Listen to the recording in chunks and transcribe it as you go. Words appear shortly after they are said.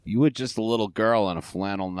You were just a little girl in a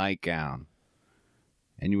flannel nightgown.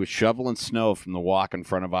 And you were shoveling snow from the walk in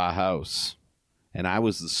front of our house. And I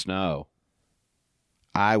was the snow.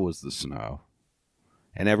 I was the snow.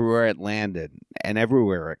 And everywhere it landed, and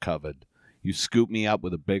everywhere it covered, you scooped me up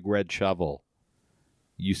with a big red shovel.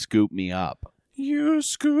 You scooped me up. You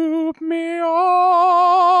scoop me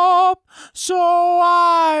up so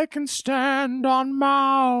I can stand on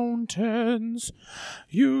mountains.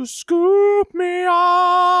 You scoop me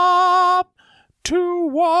up to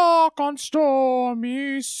walk on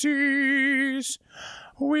stormy seas.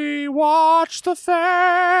 We watch the family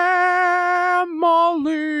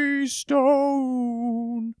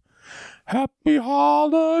stone. Happy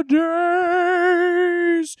holidays,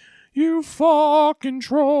 you fucking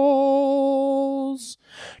trolls.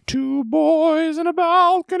 Two boys in a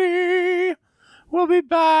balcony. We'll be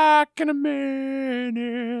back in a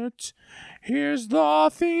minute. Here's the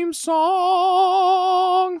theme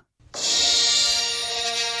song.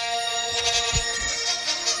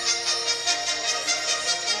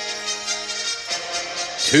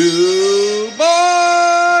 Two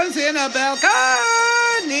boys in a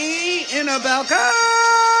balcony,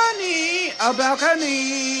 a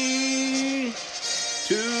balcony.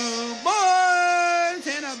 Two boys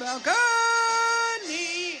in a balcony,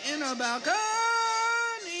 a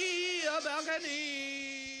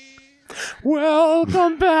balcony.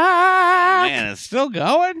 Welcome back. Man, it's still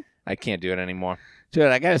going? I can't do it anymore. Dude,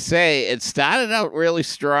 I gotta say, it started out really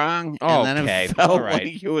strong, and then Okay, it felt all right.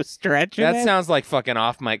 like you were stretching That it. sounds like fucking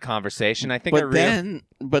off-mic conversation. I think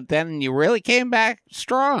But then you really came back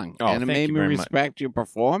strong, Oh, and it thank made you me very much. respect your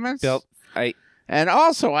performance. Bill, And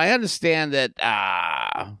also, I understand that,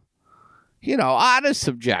 art is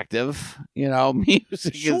subjective. Music is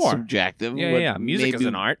Sure. subjective. yeah. Music is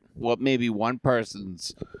an art. What maybe one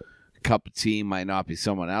person's cup of tea might not be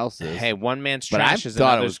someone else's. Hey, one man's but I trash is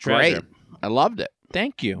thought it another's was treasure. great. I loved it.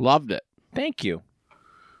 Thank you. Loved it. Thank you.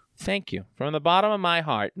 Thank you. From the bottom of my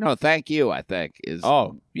heart. No, thank you, I think.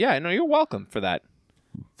 Oh, yeah. No, you're welcome for that.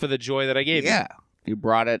 For the joy that I gave you. Yeah. You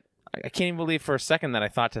brought it. I can't even believe for a second that I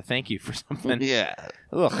thought to thank you for something. Yeah.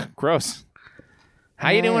 Ugh, gross.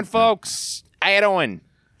 How you doing, folks? How you doing?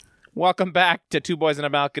 Welcome back to Two Boys in a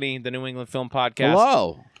Balcony, the New England Film Podcast.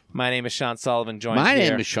 Hello. My name is Sean Sullivan. Joined My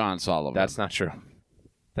here. name is Sean Sullivan. That's not true.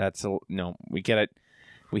 No. We get it.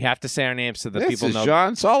 We have to say our names so that this people is know.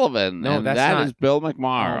 Sean Sullivan. No, and that's that not. is Bill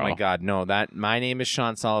McMorrow. Oh my God, no! My name is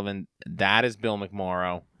Sean Sullivan. That is Bill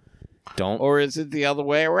McMorrow. Don't. Or is it the other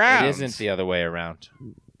way around? It isn't the other way around.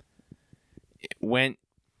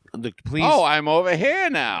 Please. Oh, I'm over here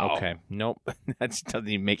now. Okay. Nope. That doesn't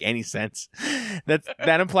even make any sense.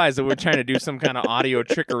 That implies that we're trying to do some kind of audio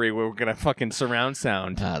trickery where we're gonna fucking surround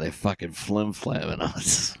sound. They fucking flim-flamming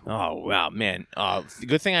us. Oh wow, man.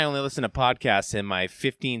 Good thing I only listen to podcasts in my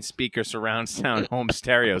 15-speaker surround sound home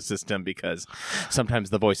stereo system, because sometimes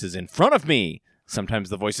the voice is in front of me. Sometimes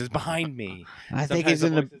the voice is behind me. I think Sometimes he's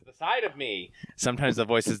in the voice is the side of me. Sometimes the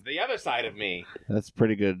voice is the other side of me. That's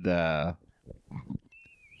pretty good.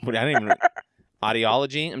 What, I didn't even...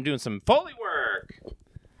 Audiology? I'm doing some Foley work.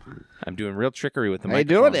 I'm doing real trickery with the How you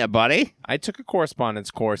microphone. doing there, buddy? I took a correspondence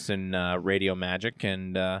course in radio magic,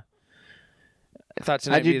 and I thought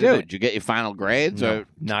tonight How'd you would be do? the Did you get your final grades? No, Or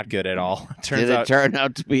not good at all. did it turn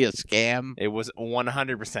out to be a scam? It was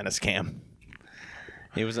 100% a scam.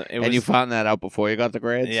 It was. And you found that out before you got the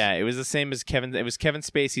grades? Yeah, it was the same as Kevin. It was Kevin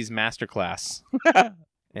Spacey's masterclass,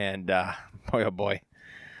 and boy, oh boy,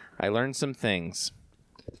 I learned some things.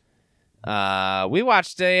 We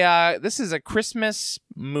watched this is a Christmas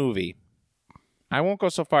movie. I won't go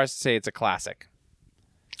so far as to say it's a classic.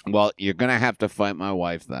 Well, you're going to have to fight my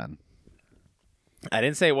wife then. I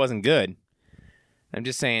didn't say it wasn't good. I'm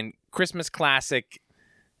just saying Christmas classic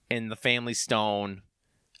in the Family Stone.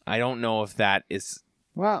 I don't know if that is...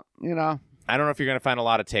 Well, I don't know if you're going to find a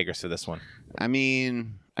lot of takers for this one. I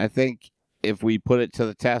mean, I think if we put it to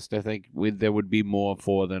the test, I think there would be more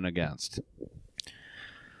for than against.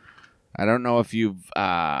 I don't know if you've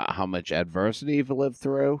how much adversity you've lived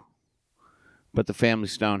through, but the Family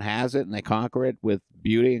Stone has it, and they conquer it with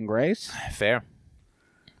beauty and grace. Fair.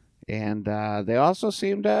 And they also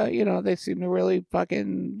seem to, they seem to really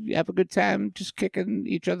fucking have a good time just kicking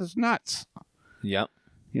each other's nuts. Yep.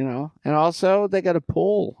 And also they got a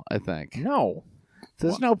pool, I think. No.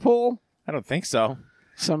 There's no pool? I don't think so.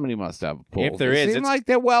 Somebody must have a pool. If there They is, seem like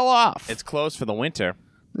they're well off. It's closed for the winter.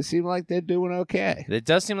 They seem like they're doing okay. It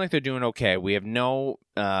does seem like they're doing okay. We have no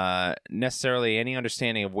necessarily any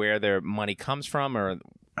understanding of where their money comes from or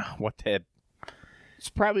what they... It's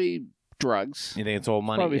probably drugs. You think it's all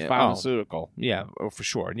money? Probably Yeah. pharmaceutical. Oh, yeah, for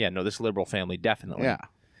sure. Yeah, no, this liberal family, definitely. Yeah.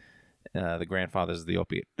 the grandfathers of the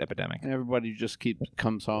opiate epidemic. And everybody just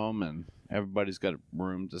comes home, and everybody's got a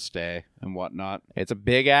room to stay and whatnot. It's a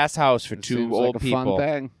big ass house for It two seems old like a people. Fun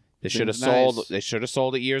thing. They should have Seems sold. nice. They should have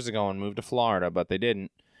sold it years ago and moved to Florida, but they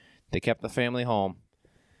didn't. They kept the family home.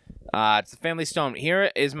 It's the Family Stone.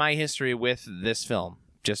 Here is my history with this film.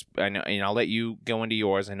 Just I know, and I'll let you go into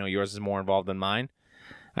yours. I know yours is more involved than mine.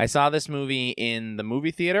 I saw this movie in the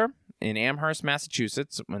movie theater in Amherst,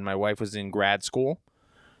 Massachusetts, when my wife was in grad school.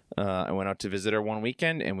 I went out to visit her one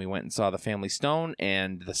weekend, and we went and saw The Family Stone.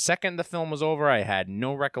 And the second the film was over, I had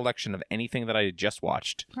no recollection of anything that I had just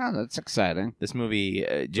watched. Oh, that's exciting. This movie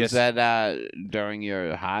Was that during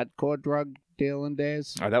your hardcore drug dealing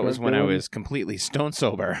days? that was Drug when I dealing? was completely stone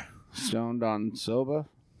sober. Stoned on sober.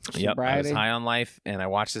 Yep, I was Sobriety? high on life, and I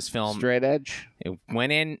watched this film. Straight edge. It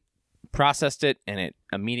went in, processed it, and it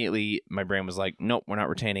immediately, my brain was like, nope, we're not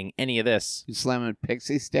retaining any of this. You slamming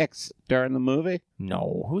pixie sticks during the movie?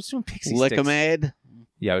 No. Who's doing pixie sticks? Lickamaid?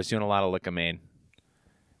 Yeah, I was doing a lot of Lickamaid.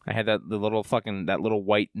 I had that little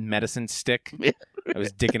white medicine stick. I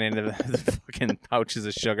was digging into the fucking pouches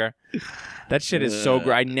of sugar. That shit is so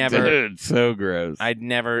gross. Dude, so gross. I'd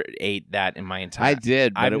never ate that in my entire. I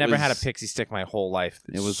did, but I've it never was, had a pixie stick my whole life.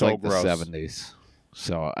 It was so like gross. the 70s,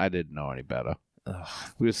 so I didn't know any better. Ugh.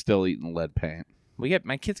 We were still eating lead paint.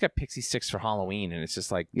 My kids got pixie sticks for Halloween, and it's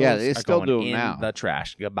just like Yeah, those they are still going do 'em in now. the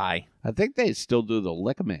trash. Goodbye. I think they still do the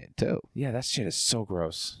Lickamaid too. Yeah, that shit is so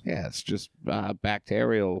gross. Yeah, it's just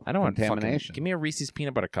bacterial I don't want fucking. contamination. Give me a Reese's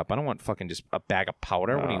peanut butter cup. I don't want fucking just a bag of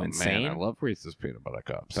powder. What are you Oh, insane? Man, I love Reese's peanut butter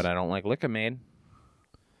cups. But I don't like Lickamaid.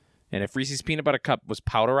 And if Reese's peanut butter cup was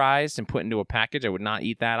powderized and put into a package, I would not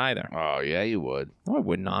eat that either. Oh yeah, you would. No, I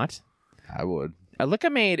would not. I would. A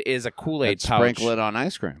Lickamaid is a Kool-Aid I'd pouch. sprinkle it on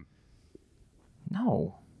ice cream.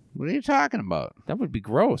 No, What are you talking about? that would be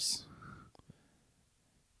gross.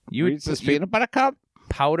 You would Reese's put peanut butter cup?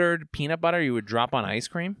 powdered peanut butter you would drop on ice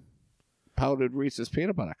cream? Powdered Reese's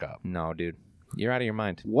peanut butter cup. No, dude. You're out of your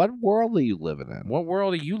mind. What world are you living in? What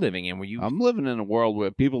world are you living in where you I'm living in a world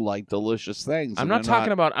where people like delicious things. I'm and not they're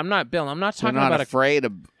talking about I'm not Bill, I'm not They're talking not about afraid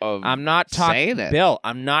of I'm not talking saying it. Bill,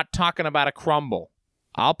 I'm not talking about a crumble.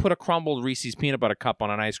 I'll put a crumbled Reese's peanut butter cup on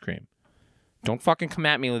an ice cream. Don't fucking come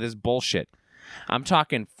at me with this bullshit. I'm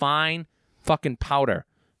talking fine fucking powder.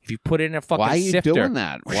 If you put it in a fucking Why are you sifter. doing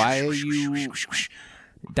that? Why are you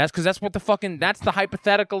That's because that's what that's the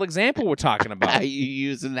hypothetical example we're talking are about. you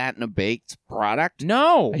using that in a baked product?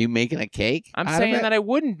 No. Are you making a cake? I'm out of saying it? that I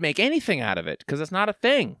wouldn't make anything out of it because it's not a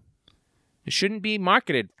thing. It shouldn't be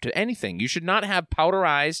marketed to anything. You should not have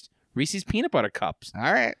powderized Reese's peanut butter cups.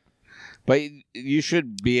 All right. But you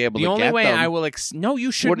should be able The to only get way them. I will no,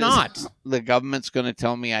 you should What is- not. The government's going to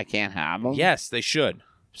tell me I can't have them? Yes, they should.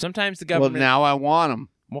 Sometimes the Well, government. now I want them.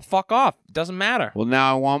 Well, fuck off. It doesn't matter. Well,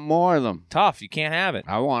 now I want more of them. Tough. You can't have it.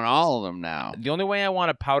 I want all of them now. The only way I want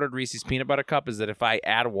a powdered Reese's peanut butter cup is that if I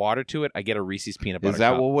add water to it, I get a Reese's peanut butter Is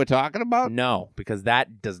that cup. what we're talking about? No, because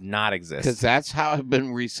that does not Because exist. that's how I've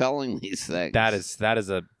been reselling these things. That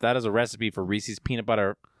is a recipe for Reese's peanut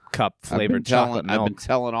butter cup I've been flavored telling, chocolate I've milk. been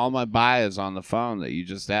telling all my buyers on the phone that you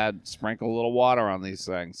just sprinkle a little water on these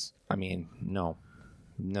things. I mean, no.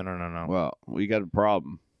 No. Well, we got a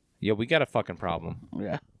problem. Yeah, we got a fucking problem.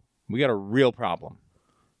 Yeah. We got a real problem.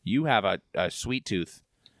 You have a sweet tooth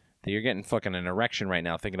that you're getting fucking an erection right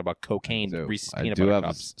now thinking about cocaine Reese's I peanut do butter have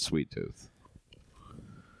cups. a sweet tooth.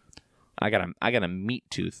 I got a meat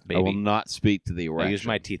tooth, I will baby. not speak to the I erection. use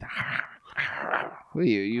my teeth. What are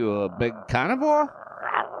you a big carnivore?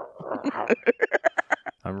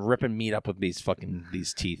 I'm ripping meat up with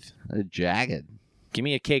these teeth. They're jagged. Give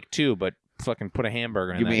me a cake too, but fucking put a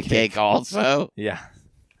hamburger in Give that me a cake also. Yeah.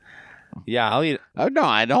 Yeah, I'll eat it. Oh no,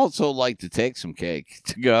 I'd also like to take some cake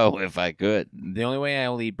to go if I could. The only way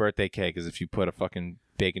I'll eat birthday cake is if you put a fucking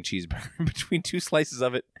bacon cheeseburger between two slices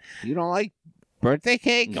of it. You don't like birthday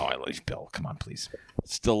cake? No, I like Bill. Come on, please.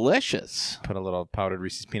 It's delicious. Put a little powdered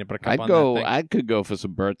Reese's peanut butter cup on that thing. I could go for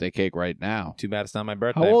some birthday cake right now. Too bad it's not my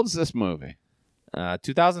birthday. How old is this movie?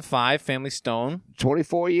 2005, Family Stone.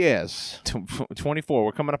 24 years. 24.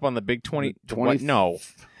 We're coming up on the big 20. 20 no.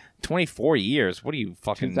 24 years. What are you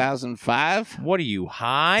fucking... 2005? What are you,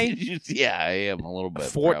 high? Yeah, I am a little bit.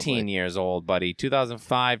 14 probably. years old, buddy.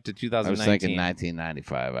 2005 to I 2019. was thinking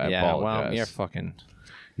 1995. I yeah, apologize. well, you're fucking...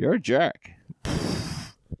 You're a jerk.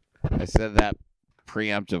 I said that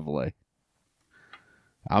preemptively.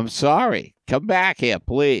 I'm sorry. Come back here,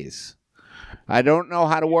 please. I don't know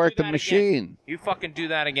how to work the that machine. You fucking do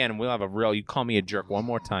that again, and we'll have a real... You call me a jerk one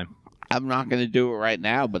more time. I'm not going to do it right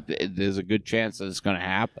now, but there's a good chance that it's going to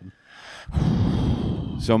happen.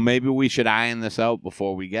 So maybe we should iron this out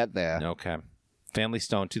before we get there. Okay. Family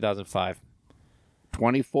Stone, 2005.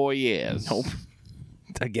 24 years. Nope.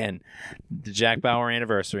 Again, the Jack Bauer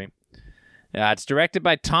anniversary. It's directed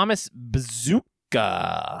by Thomas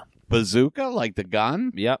Bazooka. Bazooka, like the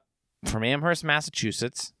gun? Yep. From Amherst,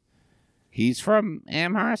 Massachusetts. He's from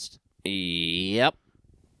Amherst? Yep.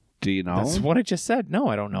 Do you know That's him? what I just said. No,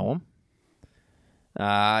 I don't know him.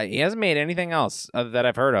 He hasn't made anything else that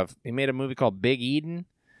I've heard of. He made a movie called Big Eden.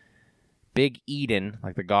 Big Eden,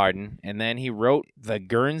 like the garden. And then he wrote The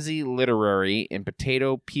Guernsey Literary and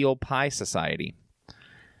Potato Peel Pie Society.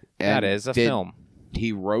 That is a film.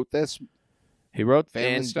 He wrote this? He wrote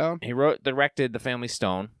Family Stone? He directed The Family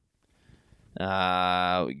Stone.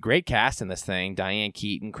 Great cast in this thing. Diane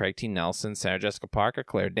Keaton, Craig T. Nelson, Sarah Jessica Parker,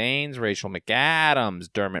 Claire Danes, Rachel McAdams,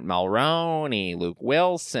 Dermot Mulroney, Luke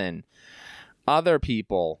Wilson, other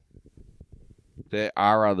people. There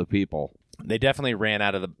are other people. They definitely ran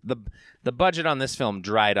out of the budget on this film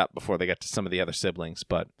dried up before they got to some of the other siblings,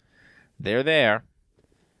 but they're there.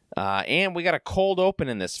 And we got a cold open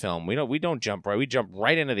in this film. We don't jump right. We jump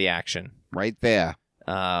right into the action. Right there.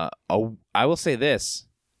 I will say this.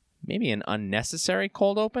 Maybe an unnecessary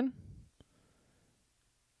cold open.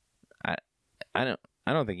 I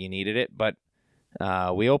don't think you needed it, but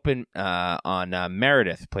we open on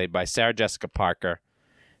Meredith, played by Sarah Jessica Parker.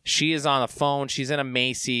 She is on the phone. She's in a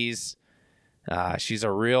Macy's. She's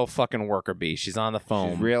a real fucking worker bee. She's on the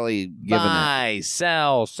phone. She's really giving Buy,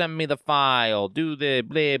 sell, send me the file, do the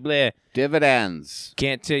blah blah. dividends.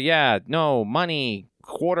 No money,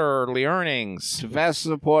 quarterly earnings. Divest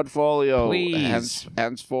the portfolio. Please.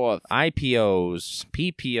 Henceforth. IPOs,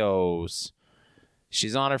 PPOs.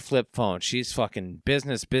 She's on her flip phone. She's fucking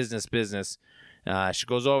business. She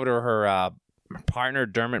goes over to her partner,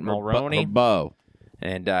 Dermot Mulroney. Her beau.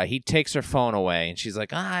 And he takes her phone away. And she's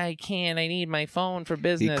like, I can't. I need my phone for He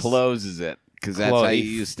business. closes it because that's how you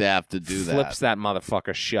used to have to do that. Flips that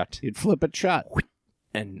motherfucker shut. He'd flip it shut.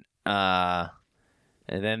 And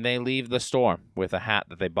then they leave the store with a hat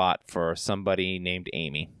that they bought for somebody named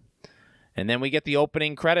Amy. And then we get the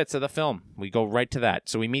opening credits of the film. We go right to that.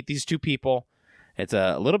 So we meet these two people. It's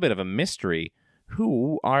a little bit of a mystery.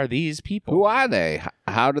 Who are these people? Who are they?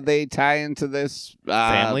 How do they tie into this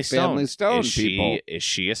Family Stone. people? Is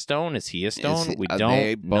she a stone? Is he a stone? We are don't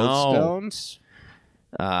they both know. stones?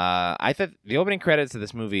 I thought the opening credits of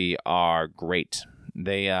this movie are great.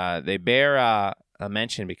 They bear a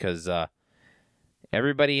mention because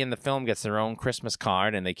everybody in the film gets their own Christmas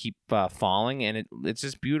card, and they keep falling, and it's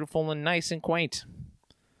just beautiful and nice and quaint.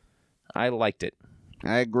 I liked it.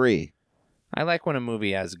 I agree. I like when a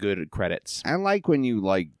movie has good credits. I like when you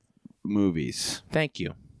like movies. Thank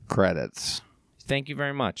you. Credits. Thank you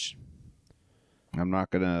very much. I'm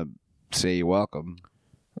not going to say you're welcome.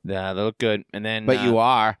 They look good. And then, But you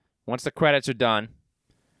are. Once the credits are done,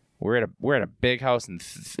 we're at a big house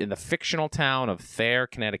in the fictional town of Thayer,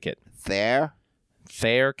 Connecticut. There?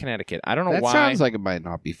 Thayer, Connecticut. I don't know That why. sounds like it might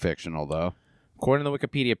not be fictional, though. According to the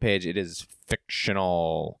Wikipedia page, it is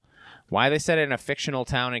fictional. Why they set it in a fictional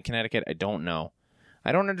town in Connecticut, I don't know.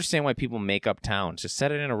 I don't understand why people make up towns. Just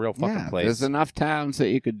set it in a real fucking place. There's enough towns that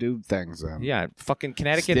you could do things in. Yeah, fucking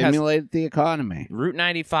Connecticut Stimulate the economy. Route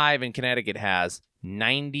 95 in Connecticut has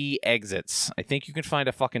 90 exits. I think you can find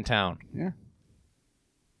a fucking town. Yeah.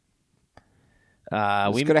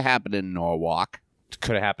 We could have happened in Norwalk.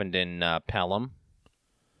 Could have happened in Pelham,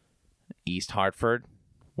 East Hartford,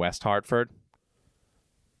 West Hartford,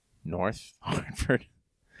 North Hartford.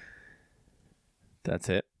 That's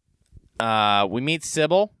it. We meet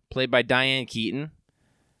Sybil, played by Diane Keaton.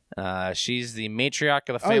 She's the matriarch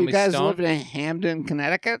of the family. Oh, you guys Stone. live in Hamden,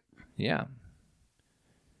 Connecticut? Yeah.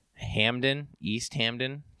 Hamden, East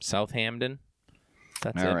Hamden, South Hamden.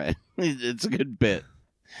 That's All it. right. It's a good bit.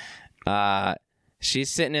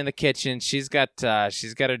 She's sitting in the kitchen. She's got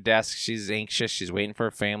her desk. She's anxious. She's waiting for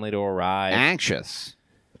her family to arrive. Anxious.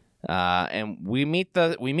 And we meet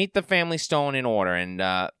the family Stone in order,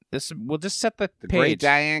 and we'll just set the The great page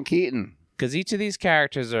Diane Keaton. because each of these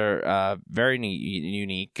characters are very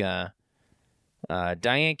unique.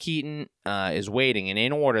 Diane Keaton is waiting, and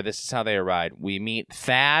in order, this is how they arrive. We meet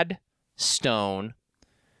Thad Stone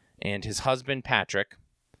and his husband Patrick.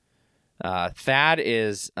 Thad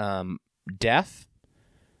is deaf.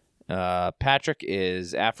 Patrick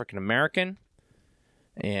is African American,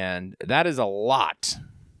 and that is a lot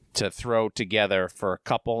to throw together for a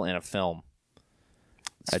couple in a film.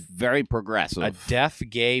 It's very progressive. A deaf,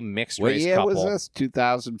 gay, mixed What race year couple. was this?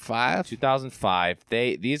 2005? 2005.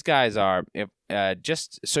 These guys are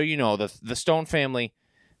just so you know, the Stone family,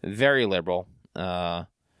 very liberal.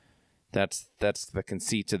 That's the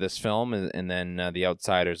conceit to this film, and then the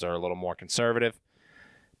outsiders are a little more conservative.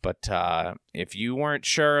 But if you weren't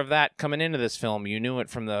sure of that coming into this film, you knew it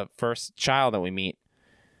from the first child that we meet,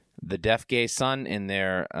 the deaf gay son and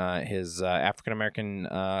his African American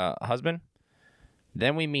husband.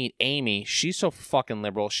 Then we meet Amy. She's so fucking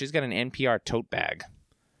liberal. She's got an NPR tote bag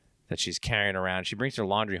that she's carrying around. She brings her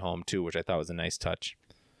laundry home too, which I thought was a nice touch.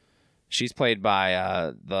 She's played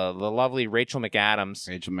by the lovely Rachel McAdams.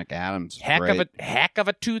 Rachel McAdams. Heck of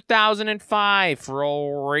a 2005 for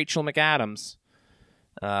old Rachel McAdams.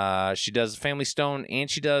 She does Family Stone and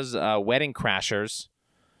she does Wedding Crashers.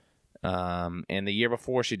 And the year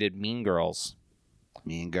before she did Mean Girls.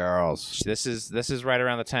 Mean Girls. This is right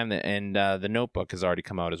around the time that The Notebook has already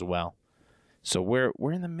come out as well. So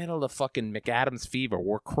we're in the middle of fucking McAdams fever.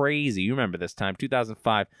 We're crazy. You remember this time,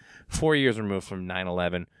 2005, 4 years removed from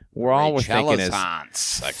 9/11. All we're thinking is,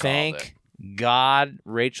 thank God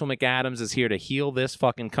Rachel McAdams is here to heal this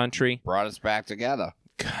fucking country. Brought us back together.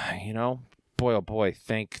 God, boy oh boy,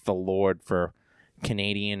 thank the Lord for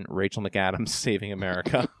Canadian Rachel McAdams saving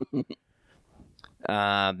America.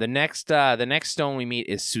 The next stone we meet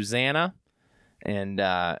is Susanna, and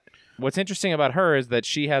what's interesting about her is that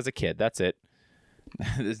she has a kid. That's it.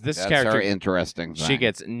 That's character her interesting thing. She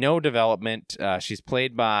gets no development. She's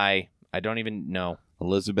played by I don't even know.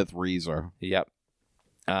 Elizabeth Reeser. Yep.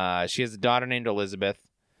 She has a daughter named Elizabeth,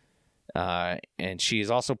 and she is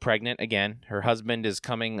also pregnant again. Her husband is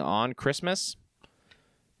coming on Christmas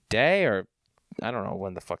Day, or I don't know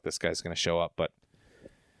when the fuck this guy's gonna show up, but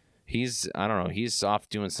he's off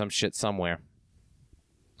doing some shit somewhere.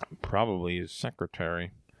 Probably his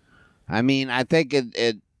secretary. I mean, I think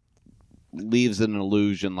it leaves an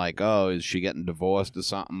illusion like, oh, is she getting divorced or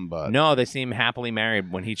something? But no, they seem happily married.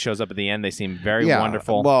 When he shows up at the end, they seem very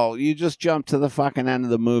wonderful. Well, you just jump to the fucking end of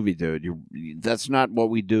the movie, dude. That's not what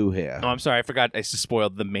we do here. Oh, I'm sorry. I forgot. I just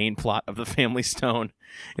spoiled the main plot of The Family Stone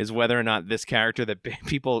is whether or not this character that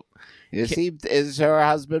people... Is her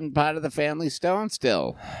husband part of the Family Stone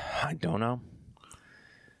still? I don't know.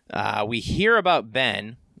 We hear about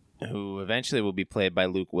Ben, who eventually will be played by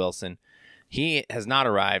Luke Wilson. He has not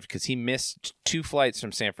arrived because he missed 2 flights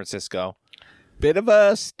from San Francisco. Bit of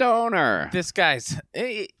a stoner. This guy's...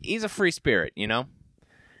 He's a free spirit,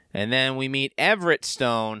 And then we meet Everett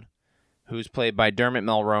Stone, who's played by Dermot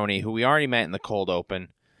Mulroney, who we already met in the cold open.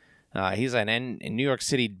 He's an New York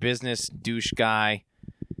City business douche guy.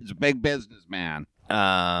 He's a big businessman.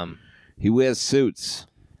 He wears suits.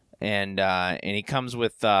 And he comes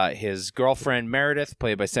with his girlfriend, Meredith,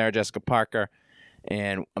 played by Sarah Jessica Parker.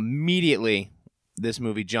 And immediately, this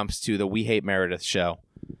movie jumps to the We Hate Meredith show.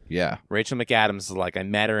 Yeah. Rachel McAdams is like, I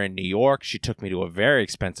met her in New York. She took me to a very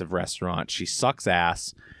expensive restaurant. She sucks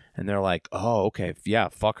ass. And they're like, oh, okay, yeah,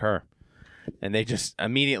 fuck her. And they just,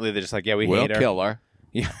 immediately, they're just like, yeah, we'll hate her. We'll kill her.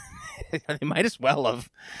 Yeah, they might as well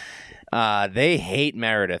have. They hate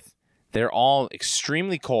Meredith. They're all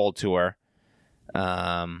extremely cold to her.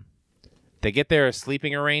 They get their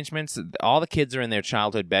sleeping arrangements. All the kids are in their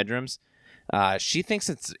childhood bedrooms. She thinks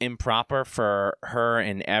it's improper for her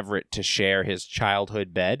and Everett to share his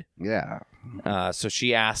childhood bed. Yeah. So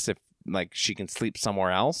she asks if she can sleep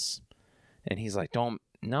somewhere else. And he's like,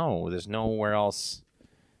 no, there's nowhere else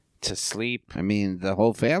to sleep. I mean, the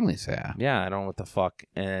whole family's there. Yeah, I don't know what the fuck.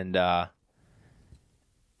 And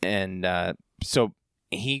so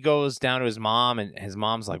he goes down to his mom, and his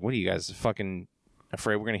mom's like, what are you guys fucking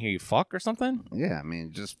afraid we're going to hear you fuck or something? Yeah, I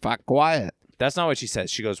mean, just fuck quiet. That's not what she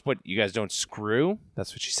says. She goes, what, you guys don't screw?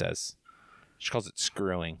 That's what she says. She calls it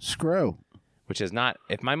screwing. Screw. Which is not,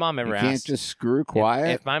 if my mom ever asked. You can't just screw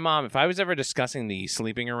quiet? If I was ever discussing the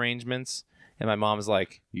sleeping arrangements, and my mom's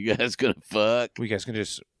like, you guys gonna fuck? You guys gonna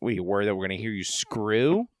what are you worried that we're gonna hear you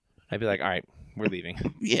screw? I'd be like, all right, we're leaving.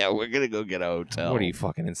 Yeah, we're gonna go get a hotel. What are you,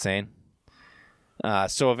 fucking insane?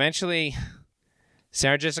 So eventually,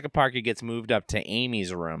 Sarah Jessica Parker gets moved up to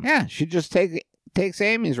Amy's room. Yeah, she just takes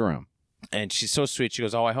Amy's room. And she's so sweet. She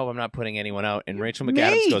goes, oh, I hope I'm not putting anyone out. And Rachel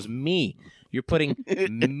McAdams goes, me. You're putting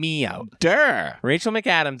me out. Durr. Rachel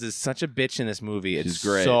McAdams is such a bitch in this movie. It's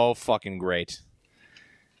great. So fucking great.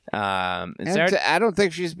 And I don't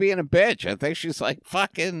think she's being a bitch. I think she's like,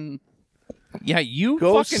 fucking... Yeah, you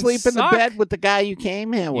go fucking sleep suck. in the bed with the guy you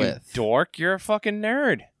came here with. You dork. You're a fucking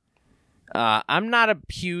nerd. I'm not a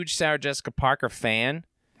huge Sarah Jessica Parker fan.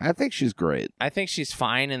 I think she's great. I think she's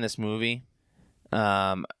fine in this movie.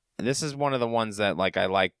 This is one of the ones that I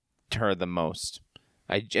liked her the most.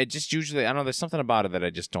 I just usually, I don't know, there's something about it that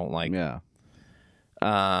I just don't like. Yeah.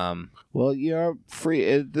 Well, you're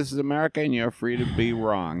free. This is America, and you're free to be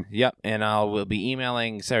wrong. Yep, and we'll be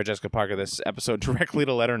emailing Sarah Jessica Parker this episode directly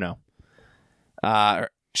to let her know.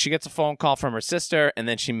 She gets a phone call from her sister, and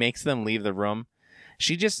then she makes them leave the room.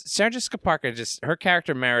 Sarah Jessica Parker, her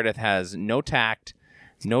character Meredith has no tact,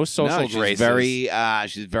 no social graces.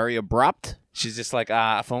 She's very abrupt. She's just like,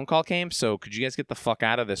 a phone call came, so could you guys get the fuck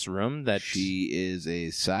out of this room? That she is a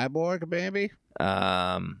cyborg, baby.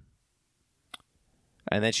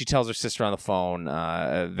 And then she tells her sister on the phone,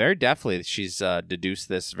 very deftly, she's deduced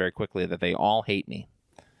this very quickly, that they all hate me.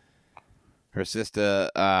 Her sister,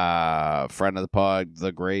 friend of the pod,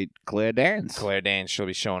 the great Claire Danes. Claire Danes, she'll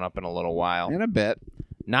be showing up in a little while. In a bit.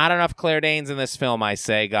 Not enough Claire Danes in this film, I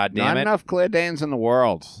say, God damn it. Not enough Claire Danes in the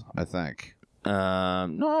world, I think. No,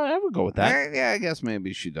 I would go with that. Yeah, I guess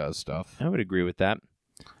maybe she does stuff. I would agree with that.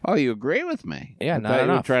 Oh, you agree with me? Yeah, I not thought you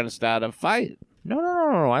were enough. trying to start a fight.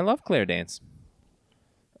 No. I love Claire Danes.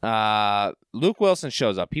 Luke Wilson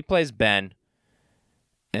shows up. He plays Ben,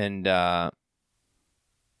 and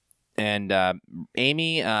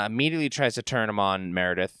Amy immediately tries to turn him on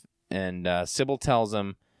Meredith, and Sybil tells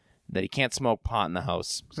him that he can't smoke pot in the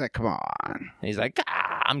house. He's like, come on. And he's like,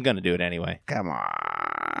 I'm gonna do it anyway. Come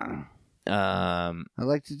on. I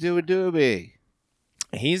like to do a doobie.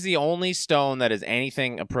 He's the only Stone that is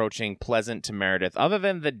anything approaching pleasant to Meredith, other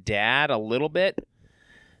than the dad a little bit.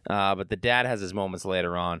 But the dad has his moments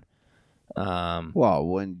later on. Well,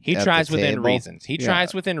 when he at tries the within table, reasons. He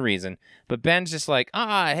tries within reason. But Ben's just like,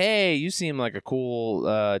 hey, you seem like a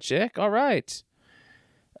cool chick. All right.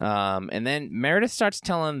 And then Meredith starts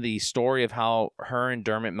telling the story of how her and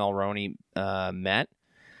Dermot Mulroney met.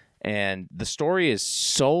 And the story is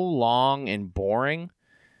so long and boring.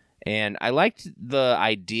 And I liked the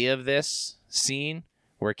idea of this scene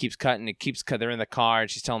where it keeps cutting. They're in the car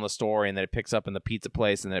and she's telling the story, and then it picks up in the pizza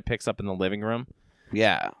place, and then it picks up in the living room.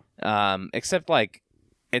 Yeah. Except like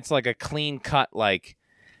it's like a clean cut. Like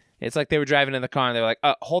it's like they were driving in the car and they were like,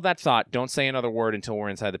 hold that thought. Don't say another word until we're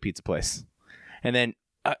inside the pizza place. And then,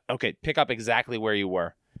 okay, pick up exactly where you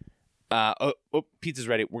were. Pizza's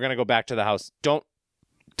ready. We're going to go back to the house. Don't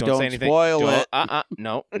say anything. Spoil it.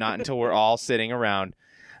 No, not until we're all sitting around.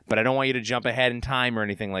 But I don't want you to jump ahead in time or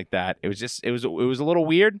anything like that. It was a little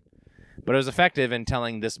weird, but it was effective in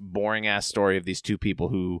telling this boring ass story of these two people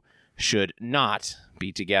who should not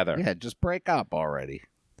be together. Yeah, just break up already.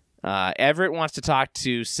 Everett wants to talk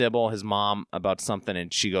to Sybil, his mom, about something,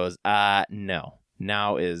 and she goes, no.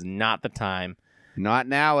 Now is not the time. Not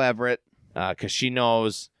now, Everett. Because she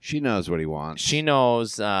knows. She knows what he wants. She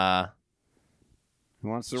knows. He wants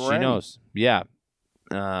the ring. She knows. Yeah.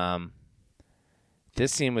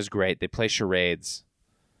 This scene was great. They play charades,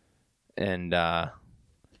 and they're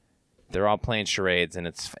all playing charades, and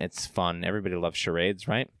it's fun. Everybody loves charades,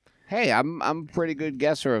 right? Hey, I'm a pretty good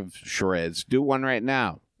guesser of charades. Do one right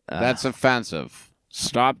now. That's offensive.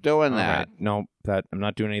 Stop doing that. Right. No, I'm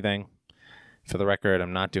not doing anything. For the record,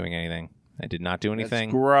 I'm not doing anything. I did not do anything.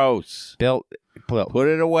 That's gross. Bill, put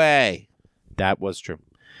it away. That was true.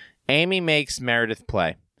 Amy makes Meredith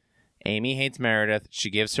play. Amy hates Meredith. She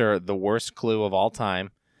gives her the worst clue of all time.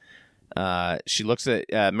 Meredith looks at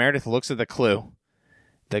the clue.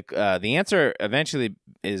 The answer eventually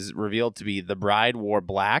is revealed to be the bride wore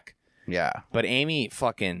black. Yeah. But Amy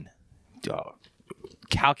fucking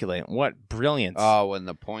calculate. What brilliance. Oh, and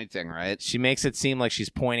the pointing, right? She makes it seem like she's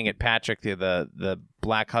pointing at Patrick, the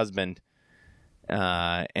black husband.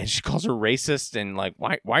 And she calls her racist and like,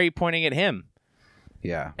 why are you pointing at him?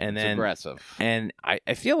 Yeah, and it's then aggressive. And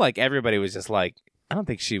I feel like everybody was just like, I don't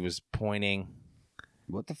think she was pointing.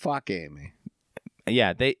 What the fuck, Amy?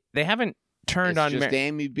 Yeah, they haven't turned on. It's just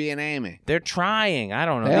Amy being Amy. They're trying. I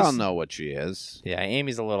don't know. They all know what she is. Yeah,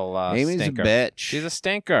 Amy's a little Amy's stinker. a bitch. She's a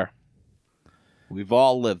stinker. We've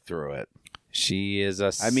all lived through it. She is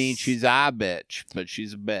a. I mean, she's our bitch, but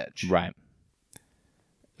she's a bitch. Right.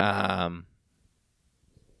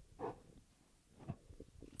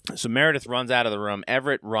 So Meredith runs out of the room.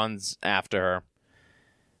 Everett runs after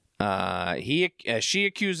her. She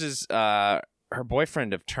accuses her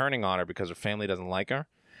boyfriend of turning on her because her family doesn't like her.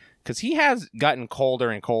 Because he has gotten colder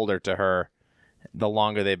and colder to her the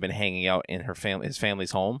longer they've been hanging out in his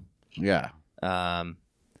family's home. Yeah.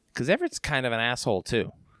 Because Everett's kind of an asshole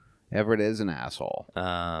too. Everett is an asshole.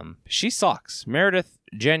 She sucks. Meredith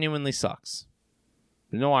genuinely sucks.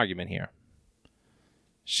 There's no argument here.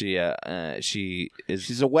 She's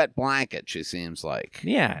a wet blanket, she seems like.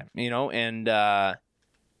 Yeah, and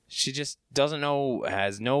she just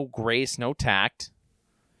has no grace, no tact.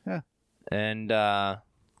 Yeah. And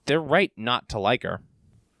they're right not to like her.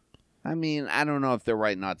 I mean, I don't know if they're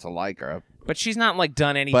right not to like her. But she's not like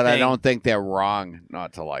done anything. But I don't think they're wrong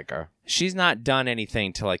not to like her. She's not done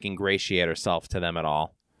anything to like ingratiate herself to them at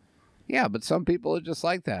all. Yeah, but some people are just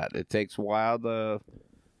like that. It takes a while to...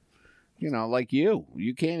 like you.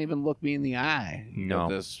 You can't even look me in the eye. No.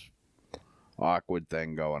 With this awkward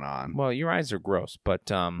thing going on. Well, your eyes are gross, but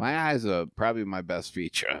My eyes are probably my best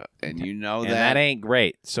feature, and you know and that ain't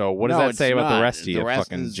great. So what does No, that it's say about the not. rest of The you, rest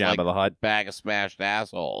fucking is Jabba like the Hutt? bag of smashed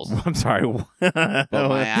assholes. I'm sorry. But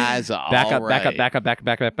my eyes are back all up, back up, right. back up, back up,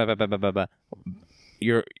 back up, back up, back up, back up.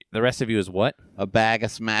 The rest of you is what? A bag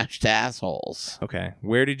of smashed assholes. Okay.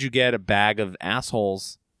 Where did you get a bag of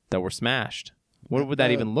assholes that were smashed? What would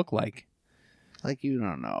that even look like? Like you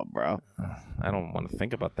don't know, bro. I don't want to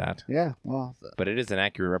think about that. Yeah, well, But it is an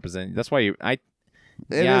accurate representation. That's why it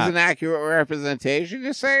Yeah. is an accurate representation.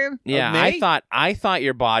 You're saying? Yeah, Of me? I thought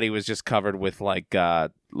your body was just covered with like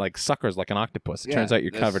suckers, like an octopus. It Yeah, turns out you're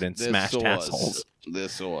this- covered in this smashed sauce. assholes.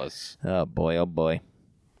 This sauce, Oh boy, oh boy.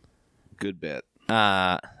 good bit.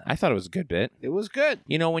 I thought it was a good bit. It was good.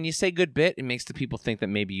 You know, when you say good bit, it makes the people think that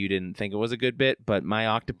maybe you didn't think it was a good bit. But my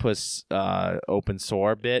octopus open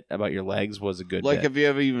sore bit about your legs was a good Like, bit. have you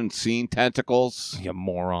ever even seen tentacles? You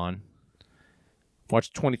moron.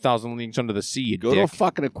 Watch 20,000 Leagues Under the Sea, you Go to a dick.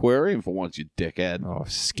 fucking aquarium for once, you dickhead. Oh,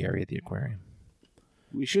 scary at the aquarium.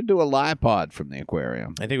 We should do a live pod from the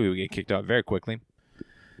aquarium. I think we would get kicked out very quickly.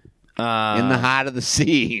 In the heart of the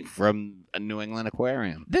sea from a New England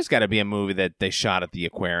aquarium. There's got to be a movie that they shot at the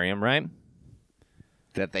aquarium, right?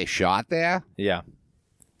 That they shot there? Yeah.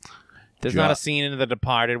 There's Ja- not a scene in The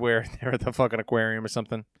Departed where they're at the fucking aquarium or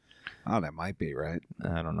something. Oh, that might be, right?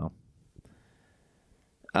 I don't know.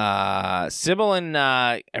 Sybil and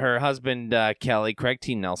her husband Kelly, Craig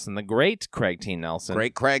T. Nelson, the great Craig T. Nelson.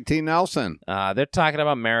 Great Craig T. Nelson. They're talking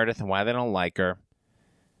about Meredith and why they don't like her.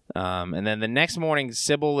 And then the next morning,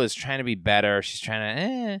 Sybil is trying to be better. She's trying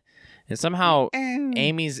to, and somehow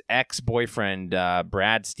Amy's ex-boyfriend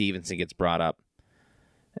Brad Stevenson gets brought up,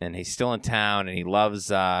 and he's still in town, and he loves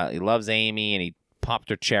Amy, and he popped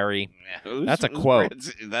her cherry. That's a quote.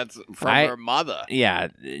 That's from her mother. Yeah,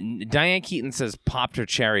 Diane Keaton says popped her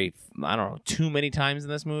cherry. I don't know, too many times in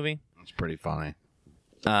this movie. It's pretty funny.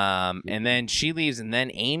 And then she leaves, and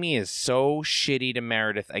then Amy is so shitty to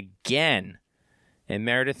Meredith again. And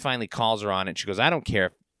Meredith finally calls her on it. She goes, "I don't care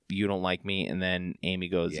if you don't like me." And then Amy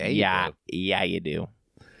goes, "Yeah, you do."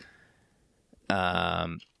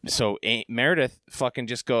 So Meredith fucking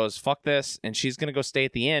just goes, "Fuck this," and she's gonna go stay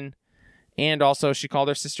at the inn. And also, she called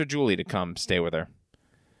her sister Julie to come stay with her.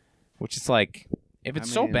 Which is like, if it's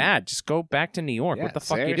so bad, just go back to New York. Yeah, what the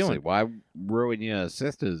fuck are you seriously, doing? Why ruin your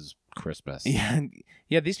sister's Christmas? Yeah.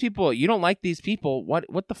 These people, you don't like these people. What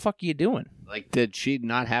the fuck are you doing? Like, did she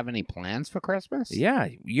not have any plans for Christmas? Yeah,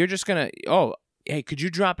 you're just gonna. Oh, hey, could you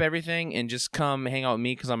drop everything and just come hang out with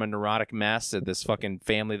me because I'm a neurotic mess at this fucking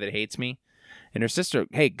family that hates me? And her sister,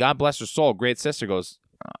 hey, God bless her soul, great sister, goes,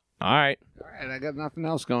 all right, I got nothing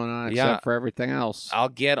else going on except Yeah. for everything else. I'll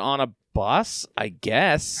get on a bus, I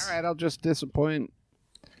guess. All right, I'll just disappoint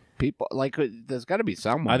people. Like, there's got to be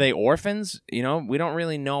someone. Are they orphans? You know, we don't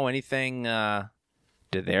really know anything.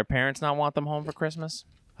 Did their parents not want them home for Christmas?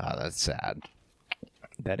 Oh, that's sad.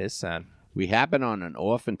 That is sad. We happen on an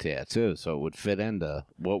orphan tier, too, so it would fit into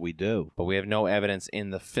what we do. But we have no evidence in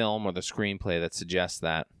the film or the screenplay that suggests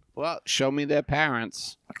that. Well, show me their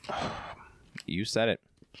parents. You said it.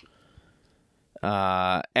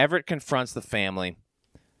 Everett confronts the family.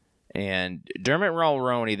 And Dermot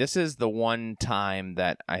Mulroney, this is the one time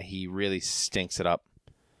that he really stinks it up.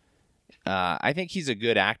 I think he's a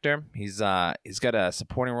good actor. He's got a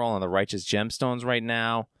supporting role on The Righteous Gemstones right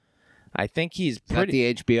now. I think he's Is that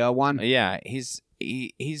pretty. the HBO one? Yeah, he's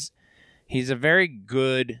a very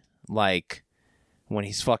good, like, when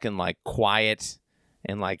he's fucking like quiet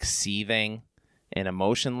and like seething and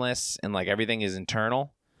emotionless and like everything is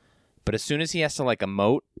internal. But as soon as he has to like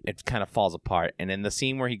emote, it kind of falls apart. And in the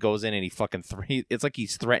scene where he goes in and he fucking it's like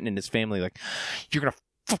he's threatening his family, like, "You're gonna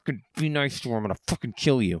fucking be nice to her, I'm gonna fucking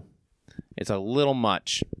kill you." It's a little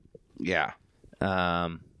much. Yeah.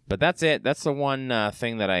 But that's it. That's the one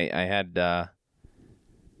thing that I had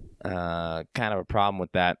kind of a problem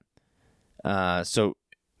with that. So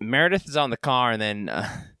Meredith is on the car, and then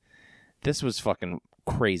this was fucking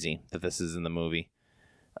crazy that this is in the movie.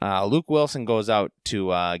 Luke Wilson goes out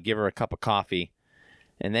to give her a cup of coffee,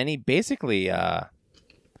 and then he basically, what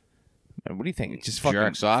do you think? Just fucking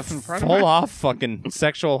Jerks off in front of full her? off fucking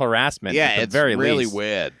sexual harassment. Yeah, at the it's very really least.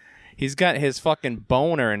 weird. He's got his fucking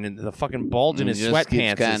boner and the fucking bulge in his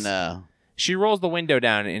sweatpants. Kind She rolls the window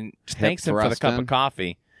down and thanks him for the cup thrusting. of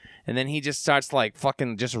coffee. And then he just starts like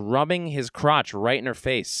fucking just rubbing his crotch right in her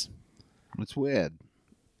face. It's weird.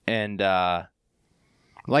 And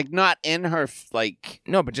Like, not in her, like...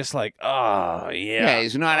 no, but just like, oh yeah. Yeah,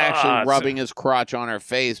 he's not actually rubbing his crotch on her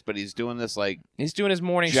face, but he's doing this, like... He's doing his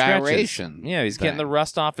morning gyration stretches. Yeah, he's getting the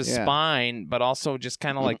rust off his spine, but also just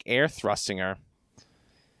kind of like air thrusting her.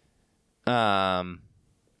 And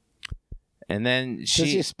then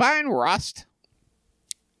Does your spine rust?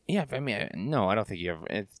 Yeah, I mean, no, I don't think you ever.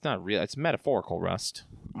 It's not real. It's metaphorical rust.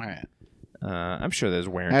 All right. I'm sure there's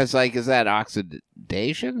wear. I was like, is that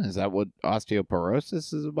oxidation? Is that what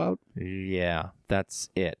osteoporosis is about? Yeah, that's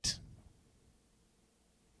it.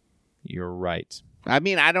 You're right. I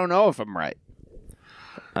mean, I don't know if I'm right.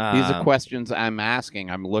 These are questions I'm asking.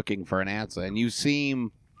 I'm looking for an answer, and you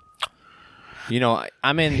seem.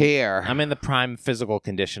 I'm in here. I'm in the prime physical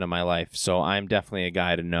condition of my life, so I'm definitely a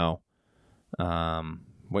guy to know.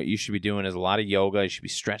 What you should be doing is a lot of yoga. You should be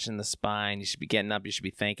stretching the spine. You should be getting up. You should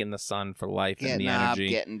be thanking the sun for life and the energy.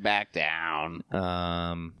 Getting back down.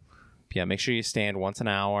 Yeah, make sure you stand once an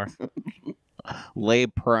hour. Lay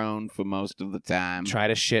prone for most of the time. Try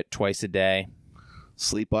to shit twice a day.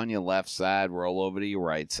 Sleep on your left side. Roll over to your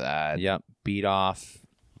right side. Yep. Beat off.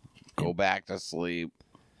 Go back to sleep.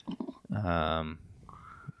 Wear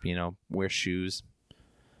shoes.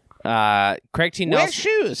 Craig T. Nelson. Wear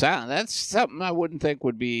shoes, huh? That's something I wouldn't think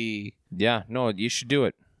would be. Yeah, no, you should do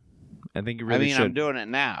it. I think you really should. I'm doing it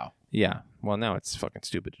now. Yeah. Well, now it's fucking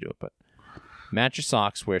stupid to do it, but match your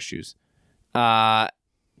socks, wear shoes.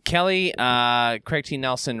 Kelly, Craig T.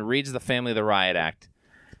 Nelson reads the Family of the Riot Act,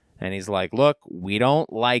 and he's like, "Look, we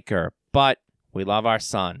don't like her, but we love our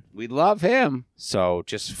son. We love him." So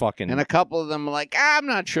just fucking. And a couple of them are like, I'm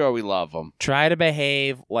not sure we love him. Try to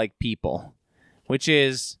behave like people, which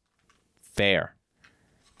is fair.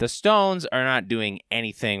 The Stones are not doing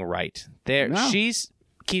anything right. She's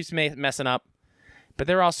keeps messing up, but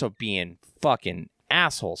they're also being fucking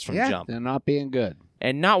assholes from jump. They're not being good.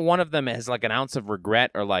 And not one of them has like an ounce of regret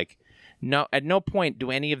or like no. At no point do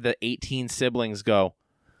any of the 18 siblings go.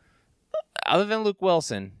 Other than Luke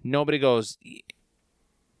Wilson, nobody goes.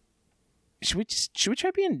 Should we try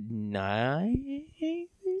being nice?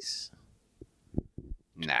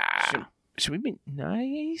 Nah. Should we be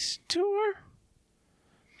nice to her?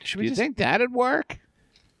 Do you think that'd work?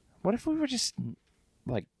 What if we were just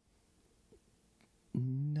like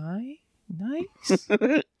nice?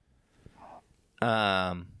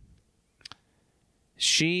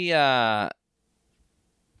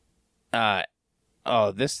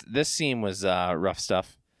 This scene was rough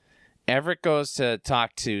stuff. Everett goes to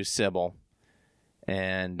talk to Sybil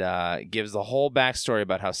and gives the whole backstory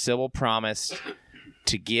about how Sybil promised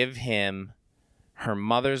to give him her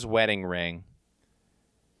mother's wedding ring.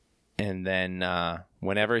 And then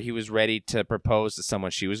whenever he was ready to propose to someone,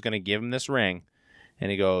 she was going to give him this ring. And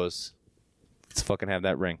he goes, let's fucking have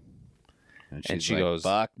that ring. And she goes,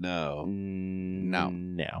 fuck no.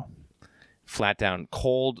 No. Flat down,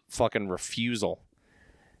 cold fucking refusal.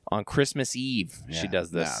 On Christmas Eve, she does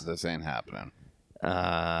this. No, this ain't happening.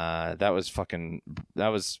 That was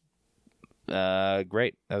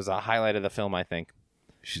great. That was a highlight of the film, I think.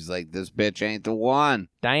 She's like, this bitch ain't the one.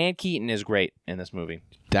 Diane Keaton is great in this movie.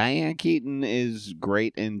 Diane Keaton is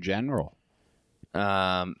great in general.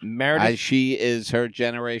 Meredith. She is her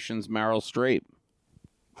generation's Meryl Streep.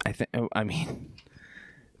 I mean,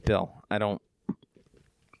 Bill, I don't.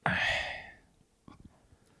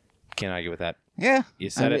 Can't argue with that. Yeah, you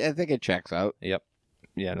said it. I think it checks out. Yep.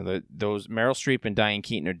 Yeah, no, those Meryl Streep and Diane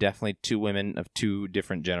Keaton are definitely two women of two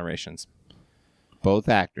different generations. Both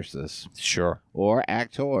actresses. Sure. Or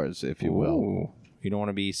actors, if you will. Ooh. You don't want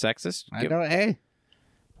to be sexist? I don't. Hey.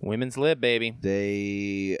 Women's lib, baby.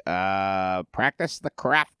 They practice the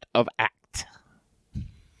craft of act.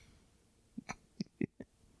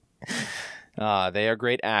 They are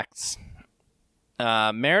great acts.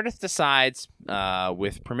 Meredith decides,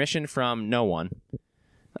 with permission from no one,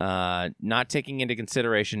 not taking into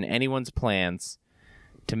consideration anyone's plans,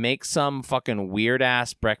 to make some fucking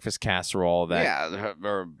weird-ass breakfast casserole that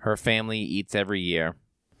her family eats every year.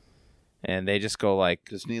 And they just go like...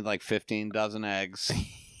 Just need like 15 dozen eggs.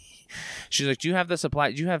 She's like, do you have the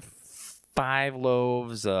supply? Do you have 5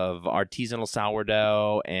 loaves of artisanal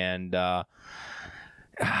sourdough and...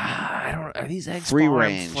 I don't. Are these eggs free farm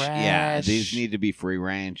range? fresh? Yeah, these need to be free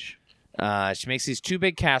range. She makes these 2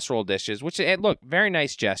 big casserole dishes, which look, very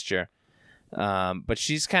nice gesture. But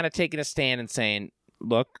she's kind of taking a stand and saying,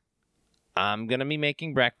 "Look, I'm gonna be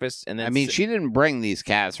making breakfast." And then I mean, she didn't bring these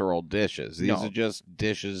casserole dishes. These are just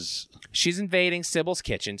dishes. She's invading Sybil's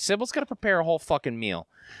kitchen. Sybil's gonna prepare a whole fucking meal.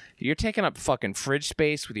 You're taking up fucking fridge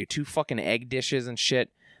space with your 2 fucking egg dishes and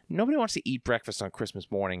shit. Nobody wants to eat breakfast on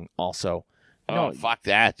Christmas morning. Also. No, fuck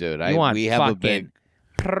that, dude. We have a big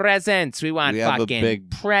presents. We want fucking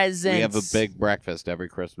presents. We have a big breakfast every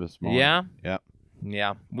Christmas morning. Yeah? Yep.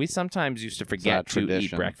 Yeah. We sometimes used to forget to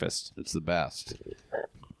eat breakfast. It's the best.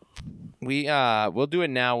 We'll do it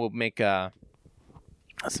now. We'll make some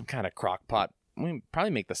kind of crock pot we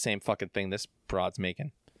probably make the same fucking thing this broad's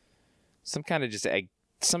making. Some kind of just egg,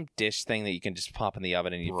 some dish thing that you can just pop in the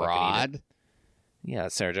oven and you fucking eat it. Broad? Yeah,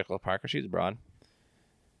 Sarah Jessica Parker. She's a broad.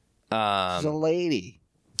 She's a lady.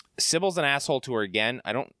 Sybil's an asshole to her again.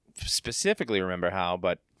 I don't specifically remember how,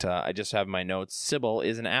 but I just have my notes. Sybil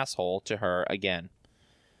is an asshole to her again.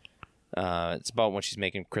 It's about when she's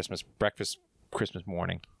making breakfast Christmas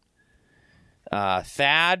morning.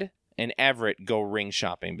 Thad and Everett go ring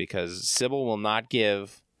shopping because Sybil will not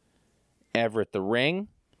give Everett the ring.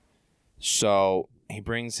 So he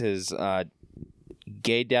brings his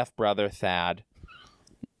gay deaf brother Thad,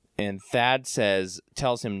 and Thad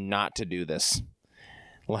tells him not to do this.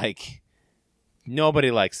 Like,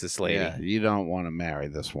 nobody likes this lady. Yeah, you don't want to marry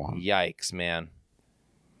this one. Yikes, man.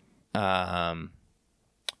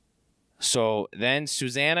 So then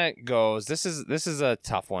Susanna goes. This is a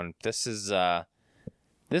tough one. This is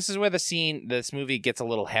where this movie gets a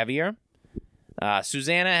little heavier.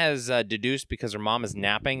 Susanna has deduced because her mom is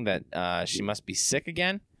napping that she must be sick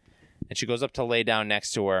again, and she goes up to lay down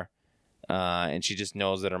next to her, and she just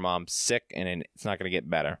knows that her mom's sick and it's not going to get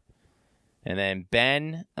better. And then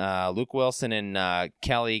Ben, Luke Wilson, and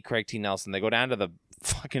Kelly, Craig T. Nelson, they go down to the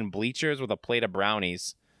fucking bleachers with a plate of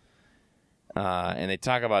brownies, and they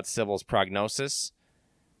talk about Sybil's prognosis.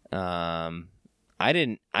 I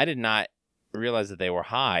did not realize that they were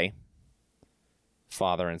high,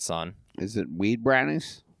 father and son. Is it weed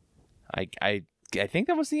brownies? I think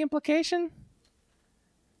that was the implication.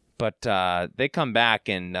 But they come back,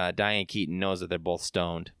 and Diane Keaton knows that they're both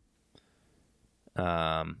stoned.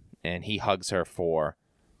 And he hugs her for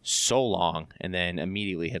so long and then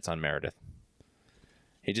immediately hits on Meredith.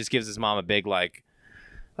 He just gives his mom a big, like,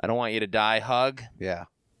 I don't want you to die hug. Yeah.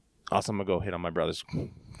 Also, I'm going to go hit on my brother's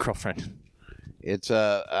girlfriend. It's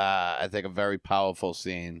I think, a very powerful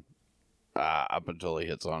scene up until he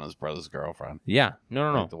hits on his brother's girlfriend. Yeah.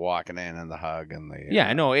 No. Like the walking in and the hug and the... Yeah,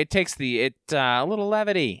 I know. It takes a little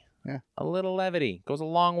levity. Yeah. A little levity. Goes a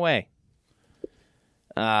long way.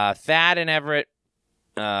 Thad and Everett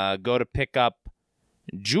go to pick up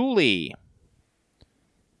Julie,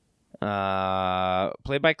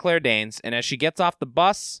 played by Claire Danes, and as she gets off the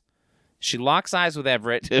bus, she locks eyes with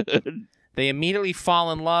Everett. They immediately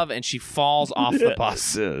fall in love, and she falls off the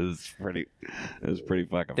bus. It was pretty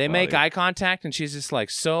fucking They funny. make eye contact, and she's just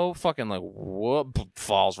like so fucking like whoop,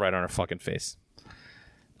 falls right on her fucking face.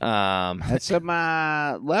 That's some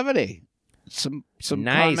levity. Some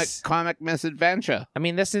Nice. comic misadventure. I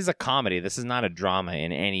mean, this is a comedy. This is not a drama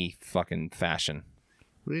in any fucking fashion.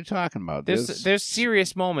 What are you talking about? There's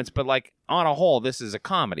serious moments, but like on a whole, this is a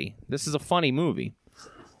comedy. This is a funny movie.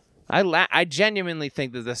 I genuinely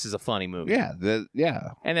think that this is a funny movie.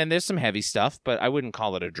 Yeah. And then there's some heavy stuff, but I wouldn't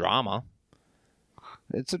call it a drama.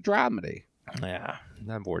 It's a dramedy. Yeah,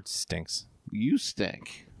 that word stinks. You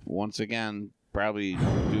stink. Once again, probably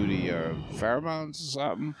due to your pheromones or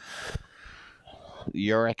something.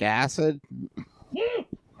 Uric acid.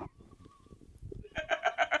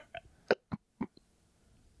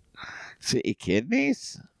 Is it your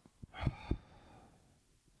kidneys?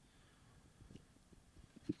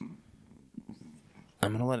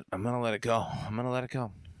 I'm gonna let it go. I'm gonna let it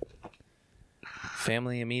go.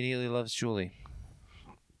 Family immediately loves Julie.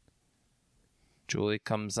 Julie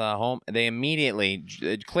comes home. They immediately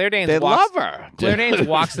Claire Danes. They walks, love her. Claire Danes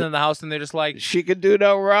walks into the house and they're just like, She could do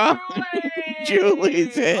no wrong.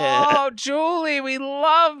 Julie's here. Oh, Julie, we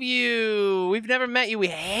love you. We've never met you. We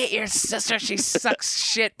hate your sister. She sucks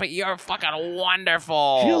shit, but you're fucking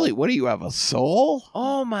wonderful. Julie, what do you have, a soul?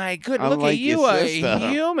 Oh my good, look Unlike at you, your a sister.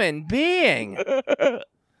 human being.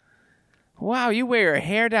 Wow, you wear your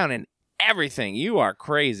hair down and everything. You are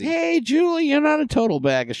crazy. Hey, Julie, you're not a total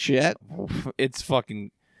bag of shit. It's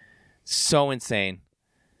fucking so insane.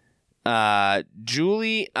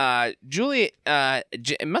 Julie,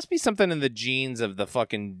 it must be something in the genes of the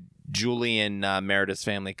fucking Julie and Meredith's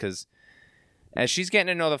family, because as she's getting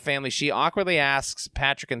to know the family, she awkwardly asks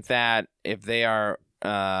Patrick and Thad if they are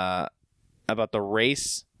about the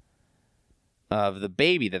race of the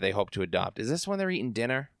baby that they hope to adopt. Is this when they're eating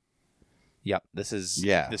dinner? Yep, this is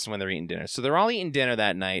when they're eating dinner. So they're all eating dinner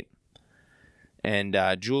that night, and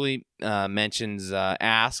Julie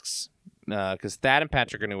asks. Because Thad and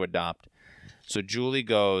Patrick are going to adopt. So Julie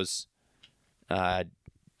goes, have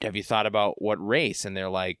you thought about what race? And they're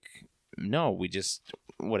like, no, we just,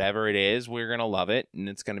 whatever it is, we're going to love it. And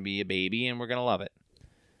it's going to be a baby and we're going to love it.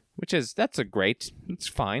 That's it's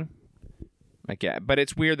fine. But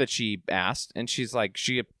it's weird that she asked. And she's like,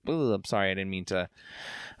 I'm sorry, I didn't mean to.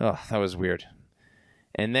 Oh, that was weird.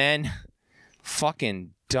 And then,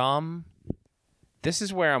 fucking dumb. This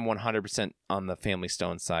is where I'm 100% on the Family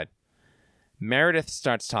Stone side. Meredith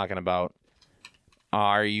starts talking about,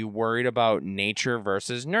 are you worried about nature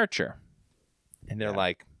versus nurture? And they're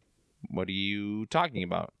like, what are you talking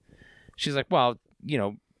about? She's like, well,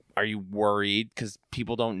 are you worried because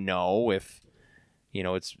people don't know if,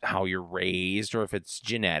 it's how you're raised or if it's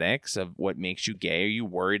genetics of what makes you gay? Are you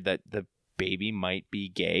worried that the baby might be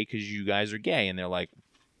gay because you guys are gay? And they're like,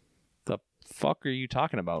 the fuck are you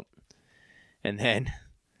talking about? And then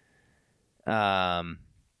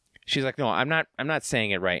she's like, no, I'm not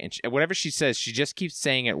saying it right. And whatever she says, she just keeps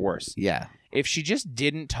saying it worse. Yeah. If she just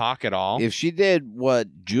didn't talk at all. If she did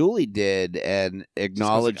what Julie did and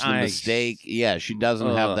acknowledged the mistake, she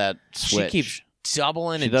doesn't have that switch. She keeps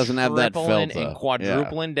doubling and doesn't have that tripling filter. and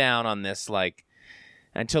quadrupling down on this,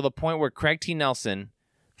 until the point where Craig T. Nelson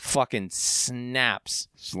fucking snaps.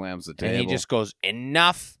 Slams the table. And he just goes,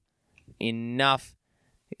 enough.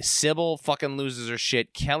 Sybil fucking loses her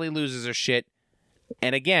shit. Kelly loses her shit.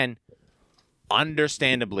 And again,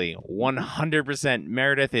 understandably, 100%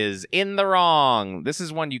 Meredith is in the wrong. This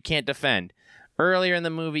is one you can't defend. Earlier in the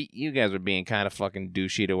movie, you guys were being kind of fucking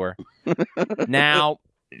douchey to her. Now,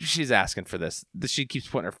 she's asking for this. She keeps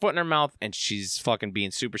putting her foot in her mouth, and she's fucking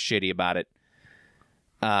being super shitty about it.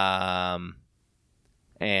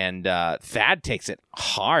 And Thad takes it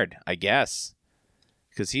hard, I guess,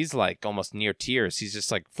 because he's like almost near tears. He's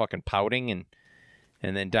just like fucking pouting, and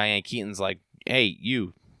then Diane Keaton's like, hey,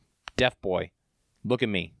 you, deaf boy, look at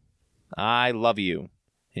me. I love you.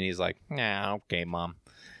 And he's like, nah, okay, Mom.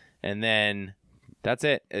 And then that's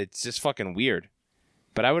it. It's just fucking weird.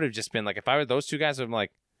 But I would have just been like, if I were those two guys, I'm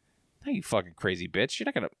like, no, you fucking crazy bitch. You're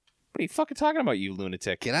not going to, what are you fucking talking about, you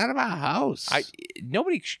lunatic? Get out of my house.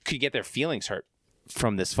 Nobody could get their feelings hurt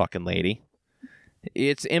from this fucking lady.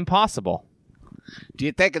 It's impossible. Do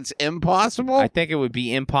you think it's impossible? I think it would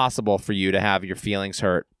be impossible for you to have your feelings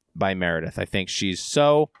hurt by Meredith. I think she's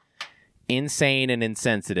so insane and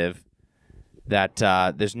insensitive that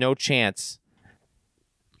there's no chance.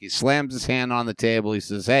 He slams his hand on the table. He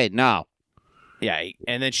says, hey, no. Yeah,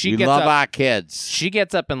 and then we love our kids. She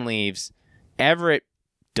gets up and leaves. Everett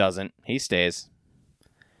doesn't. He stays.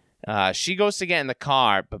 She goes to get in the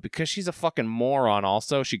car, but because she's a fucking moron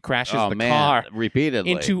also, she crashes car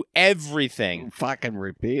repeatedly into everything. Fucking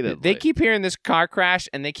repeatedly. They keep hearing this car crash,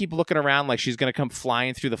 and they keep looking around like she's going to come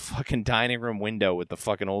flying through the fucking dining room window with the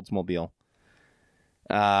fucking Oldsmobile.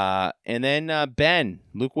 And then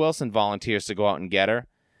Luke Wilson volunteers to go out and get her,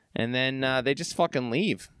 and then they just fucking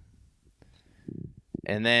leave.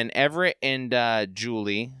 And then Everett and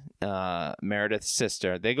Julie, Meredith's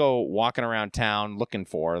sister, they go walking around town looking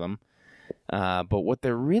for them. But what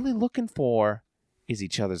they're really looking for is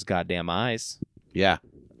each other's goddamn eyes. Yeah.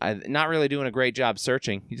 Not really doing a great job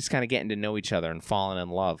searching. You're just kind of getting to know each other and falling in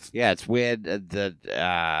love. Yeah, it's weird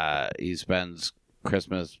that he spends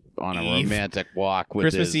Christmas on a romantic walk with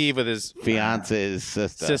Christmas Eve with his fiance's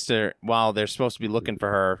sister. While they're supposed to be looking for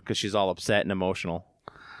her because she's all upset and emotional.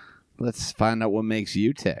 Let's find out what makes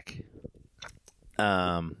you tick.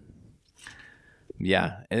 Yeah,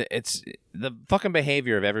 it's the fucking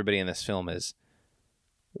behavior of everybody in this film is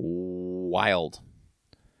wild.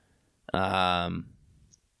 Yeah,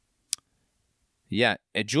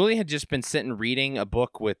 Julie had just been sitting reading a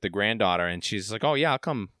book with the granddaughter, and she's like, "Oh yeah, I'll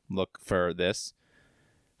come look for this."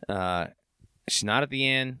 She's not at the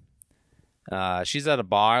inn. She's at a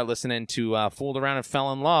bar listening to "Fooled Around and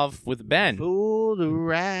Fell in Love" with Ben. Fooled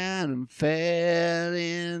around and fell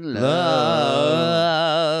in love.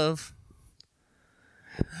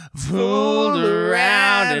 Fooled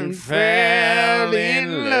around and fell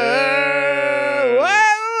in love.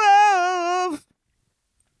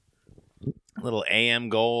 Little AM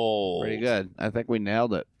gold. Pretty good. I think we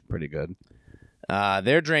nailed it. Pretty good.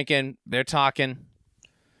 They're drinking. They're talking.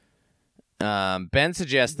 Ben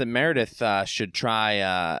suggests that Meredith should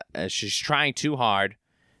try. She's trying too hard,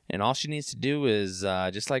 and all she needs to do is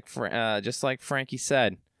just like Frankie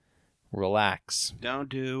said, relax. Don't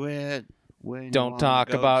do it. Don't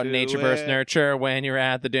talk about nature versus nurture when you're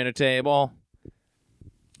at the dinner table.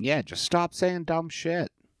 Yeah, just stop saying dumb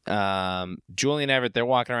shit. Julie and Everett, they're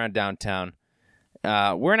walking around downtown.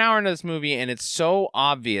 We're an hour into this movie, and it's so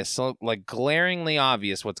obvious, so like glaringly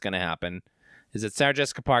obvious what's going to happen. Is that Sarah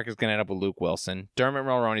Jessica Parker is going to end up with Luke Wilson. Dermot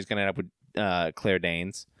Mulroney is going to end up with Claire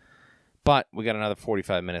Danes. But we got another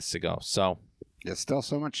 45 minutes to go. So there's still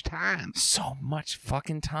so much time. So much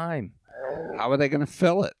fucking time. How are they going to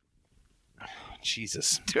fill it?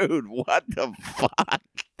 Jesus. Dude, what the fuck?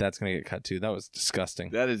 That's going to get cut too. That was disgusting.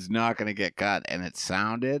 That is not going to get cut. And it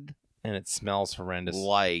sounded... And it smells horrendous.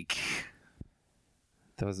 Like...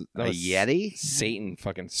 That was a Yeti? Satan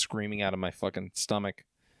fucking screaming out of my fucking stomach.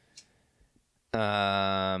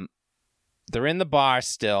 Yeah, they're in the bar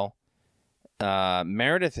still.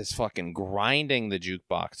 Meredith is fucking grinding the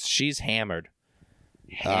jukebox. She's hammered.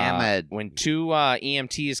 When two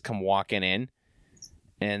EMTs come walking in,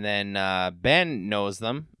 and then Ben knows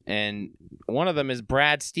them, and one of them is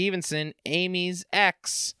Brad Stevenson, Amy's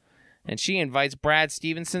ex, and she invites Brad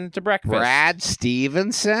Stevenson to breakfast. Brad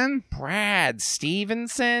Stevenson? Brad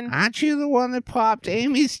Stevenson? Aren't you the one that popped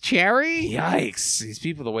Amy's cherry? Yikes. These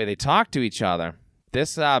people, the way they talk to each other.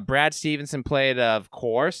 This Brad Stevenson played, of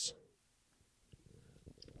course,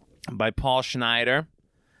 by Paul Schneider,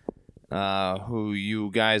 who you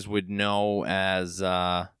guys would know as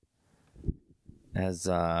Mark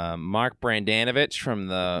Brandanovich from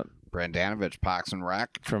the Parks and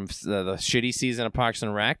Rec. From the shitty season of Parks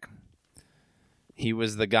and Rec. He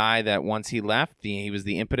was the guy that once he left, he was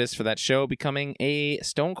the impetus for that show becoming a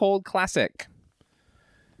Stone Cold classic.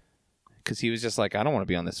 Because he was just like, I don't want to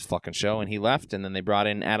be on this fucking show, and he left, and then they brought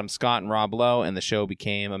in Adam Scott and Rob Lowe, and the show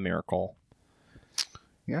became a miracle.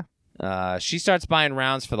 Yeah. She starts buying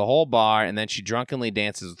rounds for the whole bar, and then she drunkenly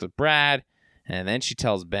dances with Brad, and then she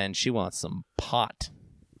tells Ben she wants some pot.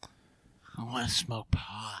 I want to smoke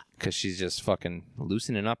pot. Because she's just fucking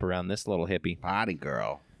loosening up around this little hippie. Potty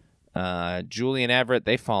girl. Julie and Everett,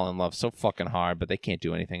 they fall in love so fucking hard, but they can't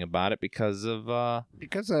do anything about it because of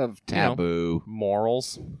taboo.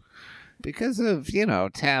 Morals. Because of,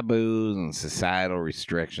 taboos and societal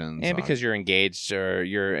restrictions. And because you're engaged or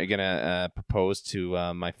you're going to propose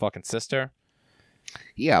to my fucking sister.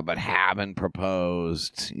 Yeah, but haven't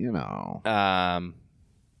proposed,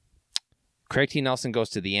 Craig T. Nelson goes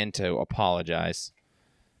to the inn to apologize.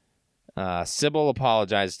 Sybil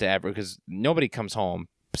apologizes to Everett because nobody comes home.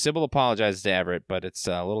 Sybil apologizes to Everett, but it's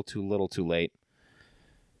a little too late.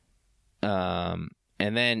 And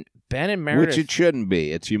then Ben and Meredith... Which it shouldn't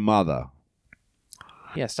be. It's your mother.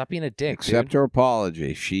 Yeah, stop being a dick, Accept her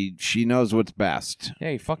apology. She knows what's best.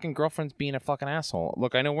 Yeah, your fucking girlfriend's being a fucking asshole.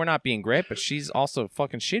 Look, I know we're not being great, but she's also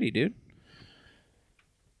fucking shitty, dude.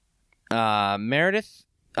 Meredith...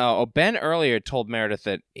 Ben earlier told Meredith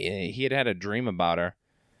that he had a dream about her.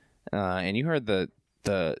 And you heard the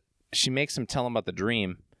she makes him tell him about the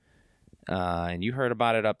dream. And you heard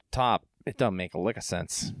about it up top. It doesn't make a lick of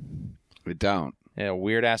sense. It don't. Yeah,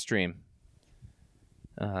 weird ass dream.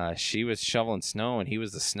 She was shoveling snow and he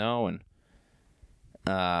was the snow. And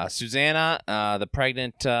Susanna, the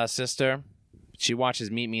pregnant sister, she watches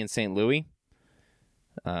Meet Me in St. Louis.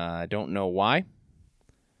 I don't know why.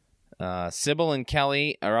 Sybil and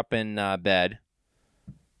Kelly are up in bed.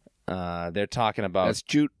 They're talking about... That's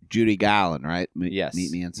Judy Garland, right? Yes.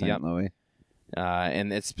 Meet Me in St. Louis.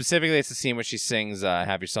 And it's the scene where she sings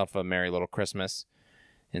Have Yourself a Merry Little Christmas.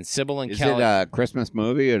 And Sybil and Is Kelly... it a Christmas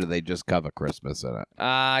movie, or do they just cover Christmas in it?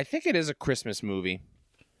 I think it is a Christmas movie.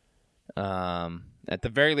 At the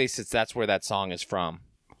very least, that's where that song is from.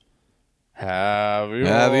 Have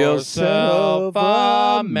yourself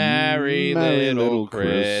a merry little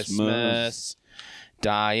Christmas.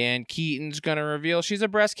 Diane Keaton's going to reveal she's a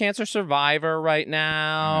breast cancer survivor right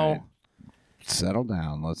now. Right. Settle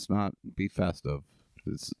down. Let's not be festive.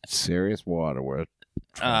 It's serious water.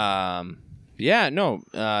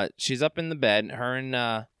 She's up in the bed. Her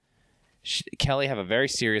and Kelly have a very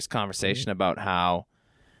serious conversation about how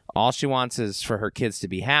all she wants is for her kids to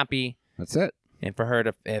be happy. That's it. And for her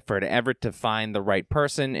to Everett to find the right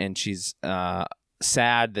person, and she's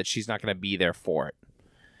sad that she's not going to be there for it.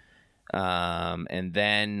 And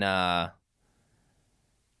then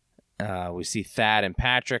we see Thad and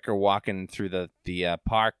Patrick are walking through the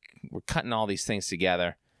park. We're cutting all these things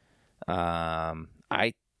together.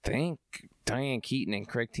 I think Diane Keaton and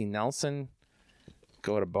Craig T. Nelson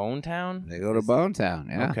go to Bonetown. They go to Bonetown,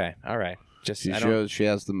 yeah. Okay, all right. She shows she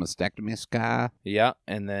has the mastectomy scar. Yeah,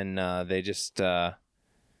 and then they just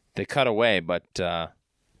they cut away, but no,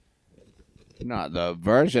 the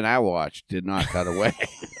version I watched did not cut away.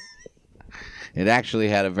 It actually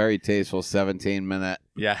had a very tasteful 17-minute.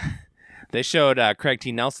 Yeah, they showed Craig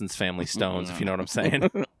T. Nelson's family stones, if you know what I'm saying.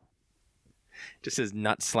 Just his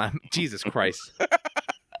nut slam. Jesus Christ.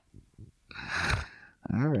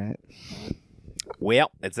 All right. Well,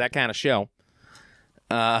 it's that kind of show.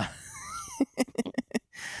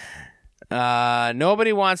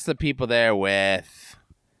 Nobody wants the people there with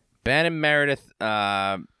Ben and Meredith. It's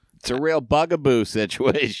a real bugaboo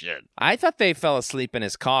situation. I thought they fell asleep in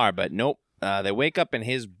his car, but nope. They wake up in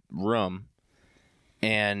his room,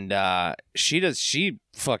 and she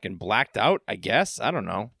fucking blacked out, I guess. I don't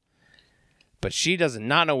know. But she does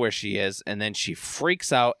not know where she is, and then she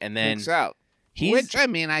freaks out, and then... Freaks out. Which, I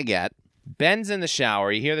mean, I get. Ben's in the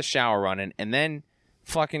shower. You hear the shower running, and then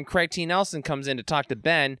fucking Craig T. Nelson comes in to talk to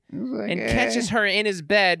Ben and catches her in his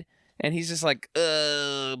bed And he's just like,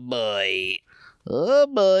 oh, boy. Oh,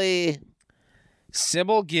 boy.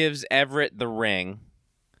 Sybil gives Everett the ring.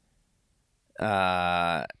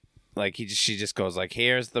 She just goes like,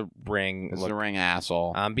 here's the ring. It's Look, the ring,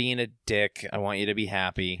 asshole. I'm being a dick. I want you to be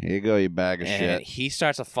happy. Here you go, you bag of And shit. he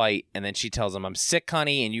starts a fight, and then she tells him, I'm sick,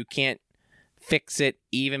 honey, and you can't fix it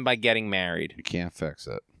even by getting married. You can't fix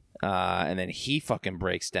it. And then he fucking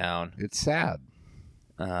breaks down. It's sad.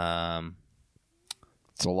 It's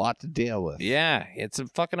a lot to deal with. Yeah, it's a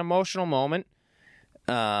fucking emotional moment.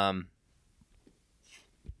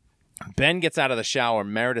 Ben gets out of the shower.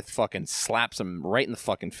 Meredith fucking slaps him right in the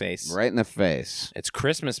fucking face. Right in the face. It's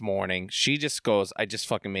Christmas morning. She just goes, I just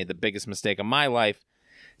fucking made the biggest mistake of my life.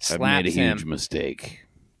 Slaps I've made a him. huge mistake.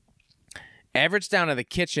 Everett's down in the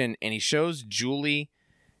kitchen, and he shows Julie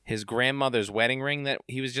his grandmother's wedding ring that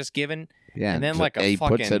he was just given. Yeah, And then like a he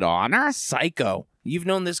fucking puts it on her? psycho. You've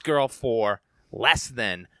known this girl for less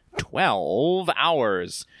than 12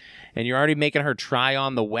 hours. And you're already making her try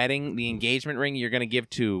on the engagement ring you're going to give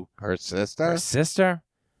to Her sister? her sister?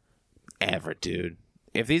 Everett, dude.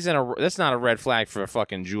 If that's not a red flag for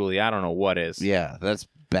fucking Julie, I don't know what is. Yeah, that's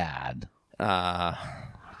bad.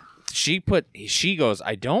 She goes,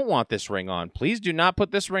 I don't want this ring on. Please do not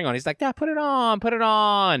put this ring on. He's like, yeah, put it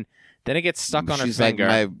on. Then it gets stuck on her finger.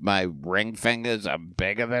 Like, my ring fingers are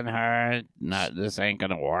bigger than her. No, this ain't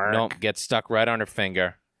going to work. Nope, gets stuck right on her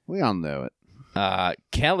finger. We all knew it.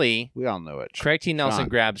 Kelly, We all knew it. Craig T. Nelson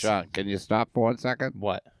grabs... Sean, can you stop for 1 second?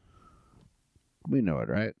 What? We knew it,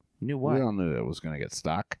 right? Knew what? We all knew it was going to get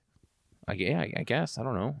stuck. I guess. I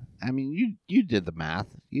don't know. I mean, you did the math.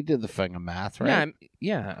 You did the finger math, right?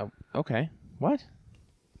 Okay. What?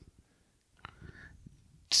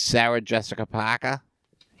 Sarah Jessica Parker.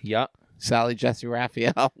 Yup. Sally Jesse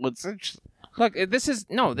Raphael. Look, that's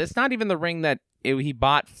not even the ring that he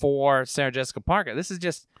bought for Sarah Jessica Parker. This is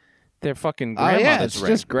just their fucking grandmother's it's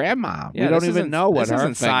ring. just grandma. Yeah, we don't this even isn't- know what this her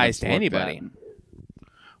isn't sized to fingers looked anybody. at.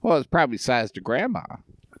 Well, it's probably sized to grandma.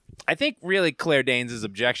 I think really Claire Danes'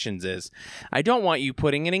 objections is, I don't want you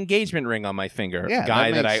putting an engagement ring on my finger. Yeah, guy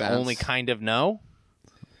that that I makes sense. only kind of know.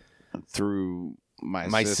 Through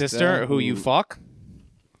My sister, who you fuck.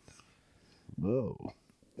 Whoa.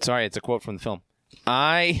 Sorry, it's a quote from the film.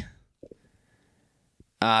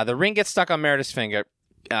 The ring gets stuck on Meredith's finger.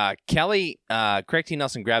 Craig T.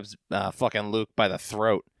 Nelson grabs fucking Luke by the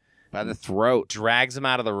throat. By the throat. Drags him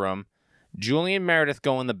out of the room. Julie and Meredith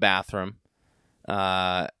go in the bathroom.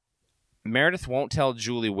 Meredith won't tell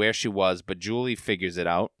Julie where she was, but Julie figures it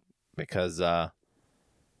out because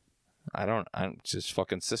just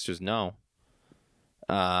fucking sisters know.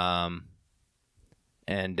 And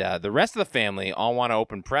the rest of the family all want to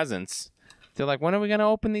open presents. They're like, when are we going to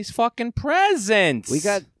open these fucking presents? We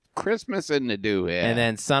got Christmasing to do here. And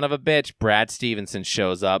then, son of a bitch, Brad Stevenson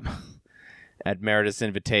shows up at Meredith's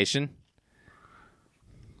invitation.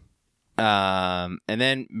 And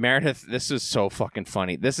then Meredith, this is so fucking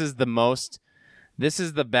funny. This is the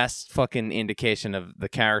best fucking indication of the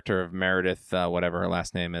character of Meredith, whatever her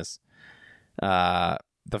last name is. The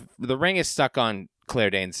ring is stuck on Claire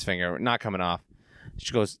Danes' finger, not coming off.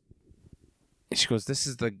 She goes, this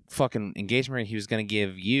is the fucking engagement ring he was going to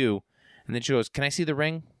give you. And then she goes, can I see the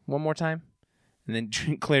ring one more time? And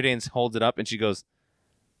then Claire Danes holds it up and she goes,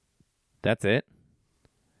 that's it?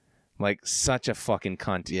 Like, such a fucking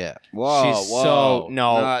cunt. Yeah. Whoa, She's so...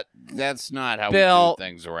 No. That's not how Bill, we do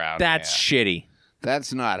things around That's here. shitty.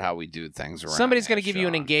 That's not how we do things around Somebody's going going to give you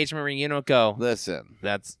an Sean. engagement ring. You don't go. Listen.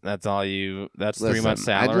 That's all you... That's Listen, 3 months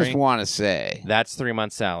salary. I just want to say... That's 3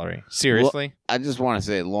 months salary. Seriously? I just want to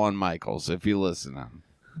say, Lorne Michaels, if you listen.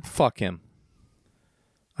 Fuck him.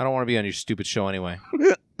 I don't want to be on your stupid show anyway.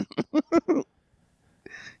 Even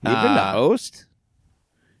the host?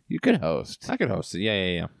 You could host. I could host it.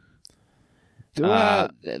 Yeah. Do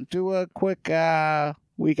a quick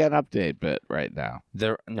weekend update bit right now.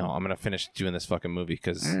 No, I'm going to finish doing this fucking movie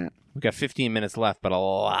because Eh. we've got 15 minutes left, but a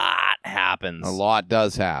lot happens. A lot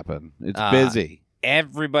does happen. It's busy.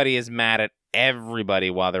 Everybody is mad at everybody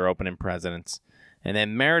while they're opening presents. And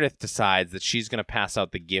then Meredith decides that she's going to pass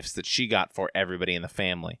out the gifts that she got for everybody in the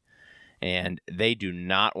family. And they do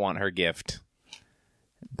not want her gift.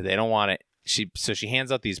 They don't want it. So she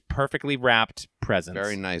hands out these perfectly wrapped presents.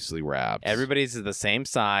 Very nicely wrapped. Everybody's the same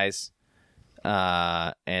size.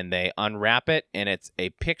 And they unwrap it, and it's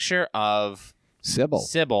a picture of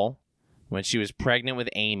Sybil when she was pregnant with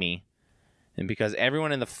Amy. And because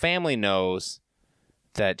everyone in the family knows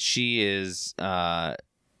that she is... her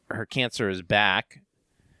cancer is back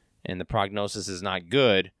and the prognosis is not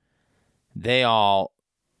good, they all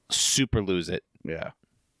super lose it. Yeah.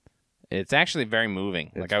 It's actually very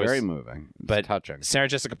moving. It's very moving. It's but touching. Sarah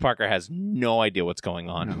Jessica Parker has no idea what's going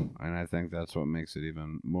on. No, and I think that's what makes it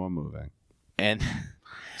even more moving. And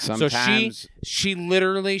sometimes so she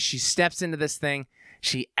literally steps into this thing.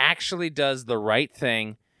 She actually does the right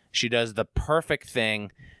thing. She does the perfect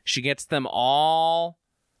thing. She gets them all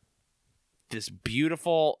this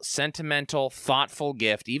beautiful, sentimental, thoughtful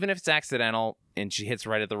gift, even if it's accidental and she hits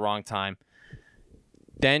right at the wrong time.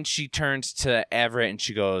 Then she turns to Everett and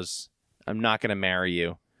she goes, I'm not going to marry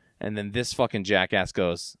you. And then this fucking jackass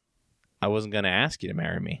goes, I wasn't going to ask you to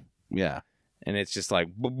marry me. Yeah. And it's just like,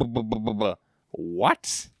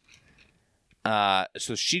 what?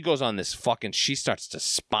 So she goes on this she starts to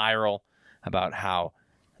spiral about how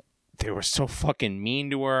they were so fucking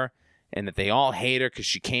mean to her and that they all hate her because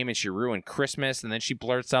she came and she ruined Christmas. And then she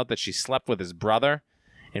blurts out that she slept with his brother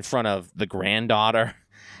in front of the granddaughter,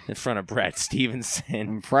 in front of Brad Stevenson.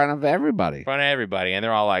 In front of everybody. In front of everybody. And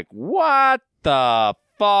they're all like, what the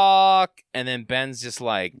fuck? And then Ben's just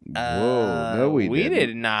like, whoa, no, we did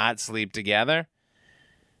didn't. not sleep together.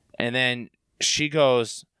 And then she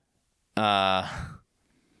goes, this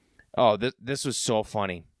was so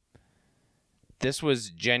funny. This was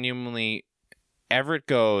genuinely, Everett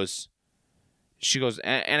goes, she goes,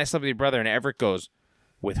 and I slept with your brother, and Everett goes,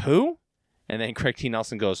 with who? And then Craig T.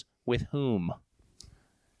 Nelson goes, with whom?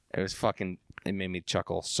 It made me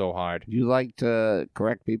chuckle so hard. You like to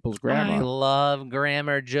correct people's grammar. I love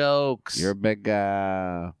grammar jokes. You're a big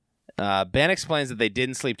Ben explains that they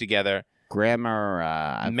didn't sleep together. Grammar,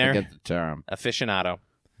 I forget the term. Aficionado.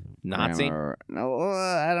 Nazi? Grammar, no,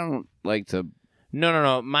 I don't like to.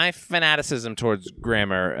 No. My fanaticism towards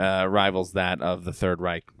grammar rivals that of the Third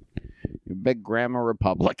Reich. You're a big grammar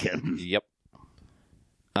Republican. Yep.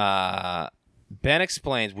 Ben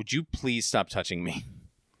explains, would you please stop touching me?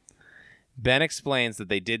 Ben explains that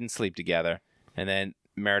they didn't sleep together. And then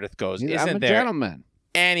Meredith goes, I'm isn't a there gentleman.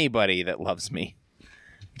 anybody that loves me?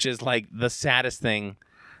 Which is like the saddest thing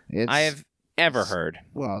I have ever heard.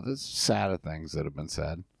 Well, there's sadder things that have been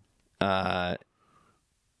said.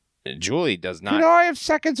 Julie does not. Could I have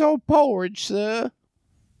seconds old porridge, sir?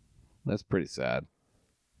 That's pretty sad.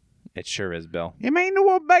 It sure is, Bill. You mean the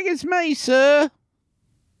one big as me, sir?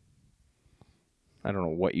 I don't know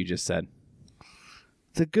what you just said.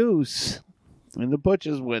 The goose in the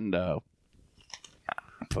butcher's window.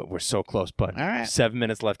 But we're so close, bud. All right. 7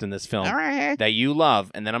 minutes left in this film All right. that you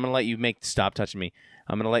love, and then I'm going to let you stop touching me.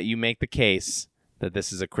 I'm going to let you make the case that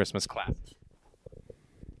this is a Christmas classic.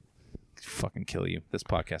 Fucking kill you. This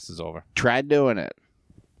podcast is over. Try doing it.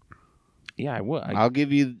 Yeah, I would. I'll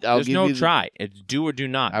give you. There's no try. It's do or do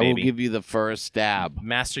not, baby. I will give you the first stab.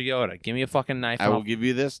 Master Yoda, give me a fucking knife. I will give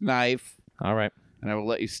you this knife, All right. and I will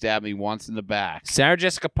let you stab me once in the back. Sarah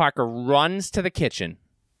Jessica Parker runs to the kitchen.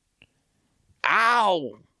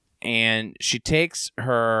 Ow! And she takes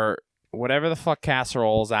her whatever the fuck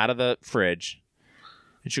casseroles out of the fridge.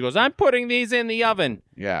 And she goes, I'm putting these in the oven.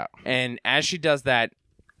 Yeah. And as she does that,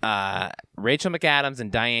 Rachel McAdams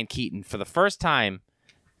and Diane Keaton, for the first time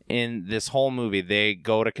in this whole movie, they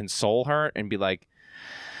go to console her and be like,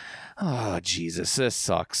 oh, Jesus, this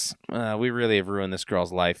sucks. We really have ruined this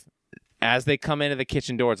girl's life. As they come into the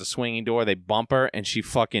kitchen door, it's a swinging door. They bump her, and she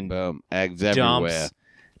fucking Boom. Eggs dumps everywhere.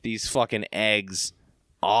 these fucking eggs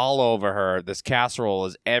all over her. This casserole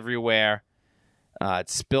is everywhere. It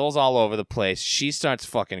spills all over the place. She starts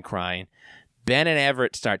fucking crying. Ben and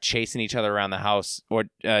Everett start chasing each other around the house. Or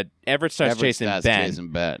Everett starts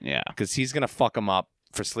chasing Ben. Yeah. Because he's going to fuck him up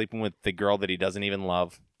for sleeping with the girl that he doesn't even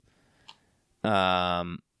love.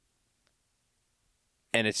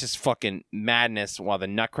 And it's just fucking madness while the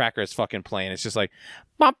Nutcracker is fucking playing. It's just like,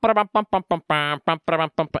 and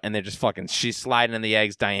they're just fucking, she's sliding in the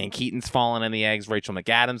eggs. Diane Keaton's falling in the eggs. Rachel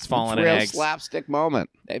McAdams falling in Real eggs. slapstick moment.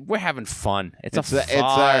 We're having fun.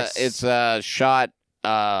 It's a shot,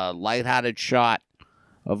 lighthearted shot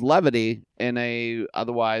of levity in a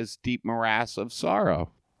otherwise deep morass of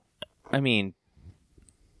sorrow. I mean,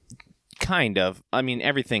 kind of. I mean,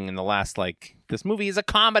 everything in the last, this movie is a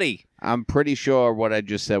comedy. I'm pretty sure what I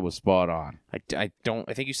just said was spot on. I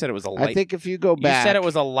think you said it was a I think if you go back... You said it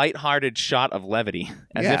was a lighthearted shot of levity.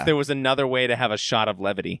 As if there was another way to have a shot of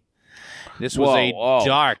levity. This was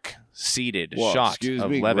dark-seated shot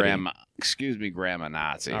of levity. Excuse me, Grandma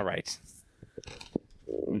Nazi. All right.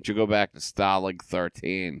 Why don't you go back to Stalag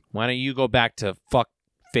 13? Why don't you go back to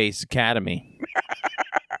Fuckface Academy?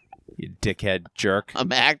 You dickhead jerk.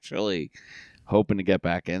 I'm actually hoping to get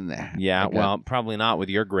back in there. Yeah, well, probably not with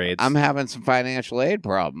your grades. I'm having some financial aid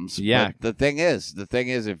problems. Yeah. But the thing is,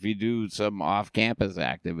 if you do some off-campus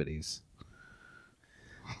activities.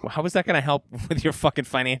 How is that going to help with your fucking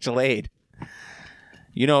financial aid?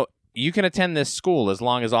 You know, you can attend this school as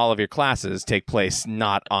long as all of your classes take place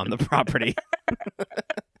not on the property.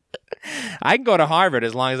 I can go to Harvard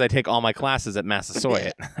as long as I take all my classes at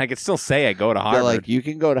Massasoit. I could still say I go to Harvard. They're like, you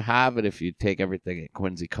can go to Harvard if you take everything at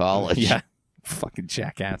Quincy College. Yeah. Fucking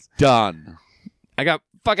jackass. Done. I got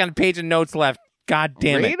fucking page of notes left. God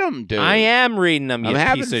damn Read it. them, dude. I am reading them, you I'm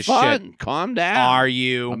having piece of fun. shit. Calm down. Are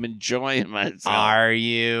you? I'm enjoying myself. Are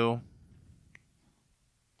you?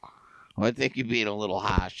 Well, I think you're being a little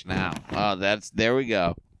harsh now. Oh, there we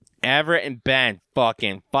go. Everett and Ben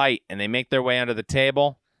fucking fight, and they make their way under the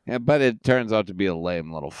table. Yeah, but it turns out to be a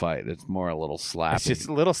lame little fight. It's more a little slappy. It's just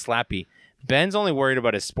a little slappy. Ben's only worried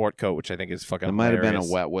about his sport coat, which I think is fucking It might have been a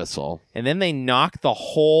hilarious. wet whistle. And then they knock the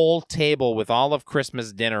whole table with all of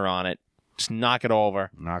Christmas dinner on it. Just knock it over.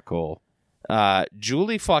 Not cool.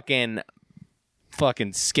 Julie fucking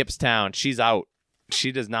skips town. She's out.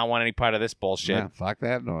 She does not want any part of this bullshit. Yeah, fuck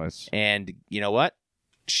that noise. And you know what?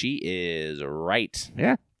 She is right.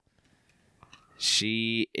 Yeah.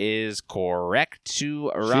 She is correct to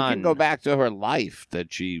run. She can go back to her life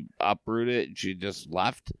that she uprooted. She just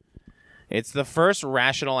left. It's the first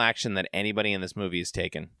rational action that anybody in this movie has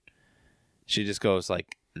taken. She just goes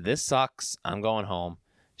like, this sucks. I'm going home.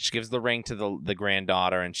 She gives the ring to the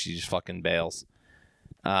granddaughter, and she just fucking bails.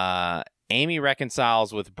 Amy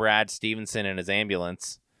reconciles with Brad Stevenson in his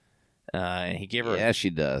ambulance. And he gave her... Yeah, she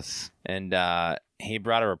does. And he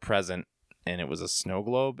brought her a present, and it was a snow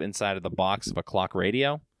globe inside of the box of a clock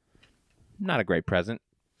radio. Not a great present.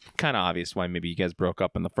 Kind of obvious why maybe you guys broke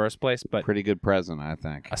up in the first place, but... Pretty good present, I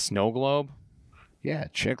think. A snow globe? Yeah,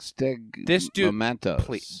 chicks dig This dude... mementos.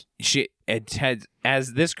 Please.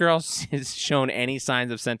 As this girl has shown any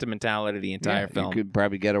signs of sentimentality the entire film. You could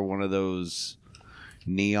probably get her one of those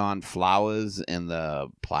neon flowers in the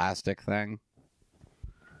plastic thing.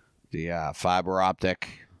 The fiber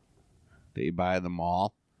optic that you buy at the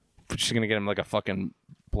mall. She's going to get him like a fucking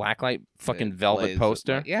blacklight fucking velvet Laser-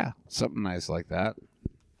 poster. Yeah, something nice like that.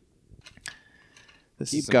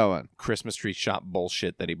 This Keep is some going. Christmas tree shop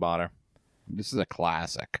bullshit that he bought her. This is a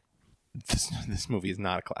classic. This movie is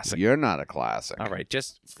not a classic. You're not a classic. All right,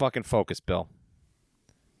 just fucking focus, Bill.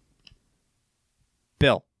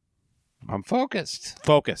 Bill, I'm focused.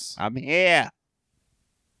 focus. I'm here.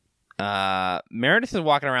 Meredith is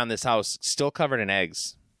walking around this house still covered in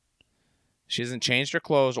eggs. She hasn't changed her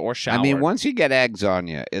clothes or showered. I mean, once you get eggs on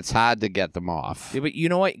you, it's hard to get them off. Yeah, but you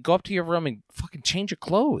know what? Go up to your room and fucking change your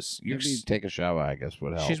clothes. Maybe take a shower, I guess,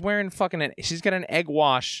 would help. She's wearing she's got an egg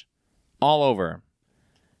wash all over her.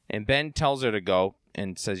 And Ben tells her to go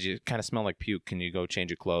and says, you kind of smell like puke. Can you go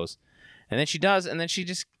change your clothes? And then she does, and then she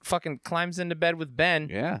just fucking climbs into bed with Ben.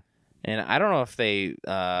 Yeah. And I don't know if they...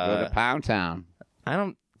 Go to Pound Town.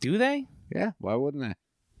 Do they? Yeah, why wouldn't they?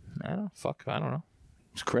 I don't know.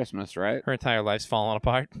 It's Christmas, right? Her entire life's falling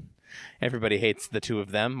apart. Everybody hates the two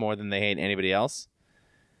of them more than they hate anybody else.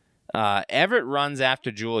 Everett runs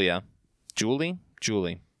after Julie.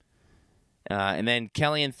 And then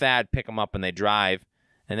Kelly and Thad pick him up and they drive.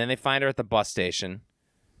 And then they find her at the bus station.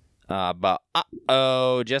 But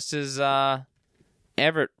just as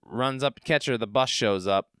Everett runs up to catch her, the bus shows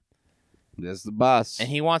up. There's the bus. And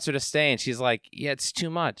he wants her to stay. And she's like, yeah, it's too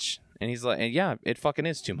much. And he's like, yeah, it fucking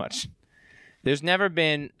is too much. There's never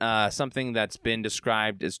been something that's been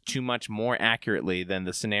described as too much more accurately than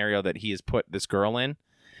the scenario that he has put this girl in.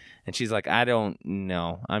 And she's like, I don't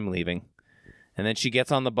know. I'm leaving. And then she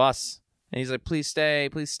gets on the bus. And he's like, please stay.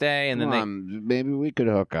 And then maybe we could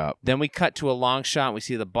hook up. Then we cut to a long shot. And we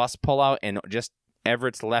see the bus pull out. And just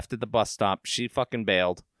Everett's left at the bus stop. She fucking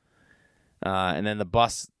bailed. And then the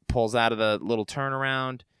bus pulls out of the little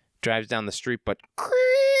turnaround. Drives down the street. But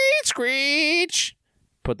screech.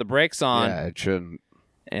 Put the brakes on. Yeah, it shouldn't.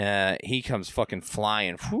 He comes fucking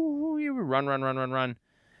flying. Run.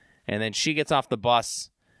 And then she gets off the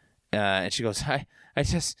bus, and she goes, I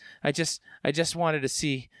just wanted to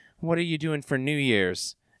see, what are you doing for New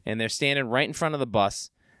Year's? And they're standing right in front of the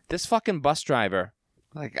bus. This fucking bus driver.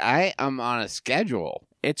 Like, I am on a schedule.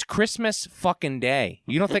 It's Christmas fucking day.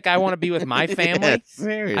 You don't think I want to be with my family? Yeah,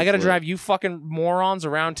 seriously. I got to drive you fucking morons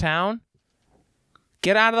around town?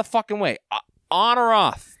 Get out of the fucking way. On or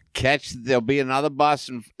off? There'll be another bus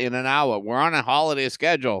in an hour. We're on a holiday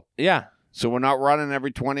schedule. Yeah. So we're not running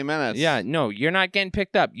every 20 minutes. Yeah, no, you're not getting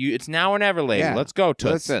picked up. It's now or never, lady. Yeah. Let's go,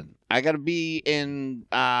 Toots. Listen, I got to be in,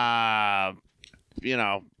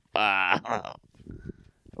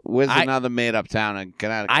 where's another made-up town in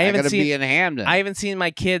Connecticut? I got to be in Hamden. I haven't seen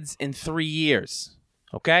my kids in 3 years,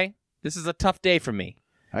 okay? This is a tough day for me.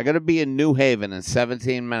 I got to be in New Haven in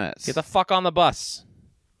 17 minutes. Get the fuck on the bus.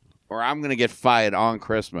 Or I'm going to get fired on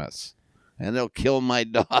Christmas. And they'll kill my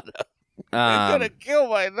daughter. They're gonna kill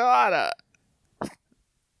my daughter.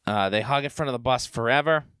 They hug in front of the bus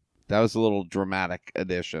forever. That was a little dramatic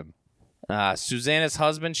addition. Susanna's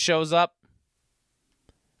husband shows up.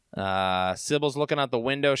 Sybil's looking out the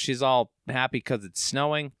window. She's all happy because it's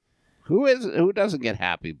snowing. Who doesn't get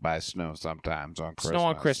happy by snow sometimes on Christmas? Snow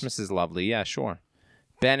on Christmas is lovely. Yeah, sure.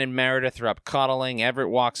 Ben and Meredith are up cuddling. Everett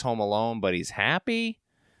walks home alone, but he's happy.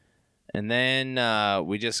 And then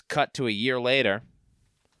we just cut to a year later.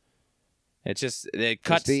 It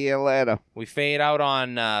cuts. Just a year later. We fade out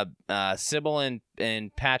on Sybil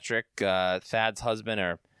and Patrick, Thad's husband,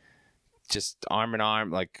 are just arm in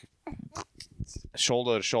arm, like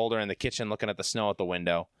shoulder to shoulder in the kitchen looking at the snow out the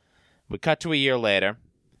window. We cut to a year later.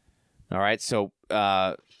 All right, so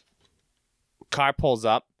car pulls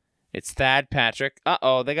up. It's Thad, Patrick.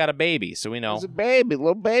 Uh-oh, they got a baby, so we know. There's a baby,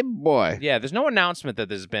 little baby boy. Yeah, there's no announcement that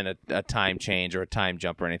there's been a time change or a time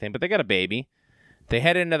jump or anything, but they got a baby. They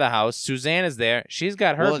head into the house. Suzanne is there. She's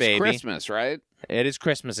got her baby. It's Christmas, right? It is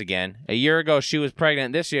Christmas again. A year ago, she was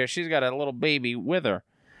pregnant. This year, she's got a little baby with her.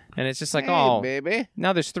 And it's just like, hey, baby.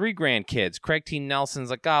 Now there's 3 grandkids. Craig T. Nelson's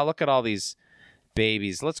like, look at all these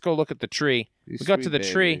babies. Let's go look at the tree. We go to the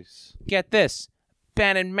tree. Get this.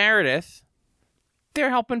 Ben and Meredith, they're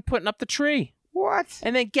helping putting up the tree. What?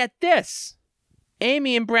 And then get this.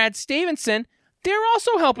 Amy and Brad Stevenson, they're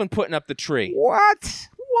also helping putting up the tree. What?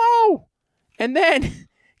 Whoa. And then,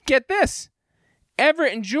 get this.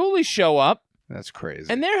 Everett and Julie show up. That's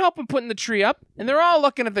crazy. And they're helping putting the tree up. And they're all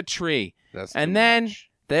looking at the tree. That's and too then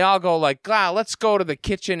much. They all go like, let's go to the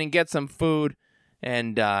kitchen and get some food.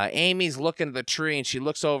 And Amy's looking at the tree, and she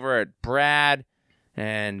looks over at Brad.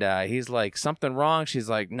 And he's like, something wrong? She's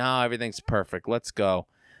like, no, everything's perfect. Let's go.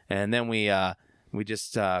 And then we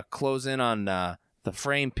just close in on the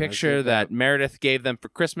framed picture that Meredith gave them for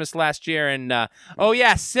Christmas last year. And, oh,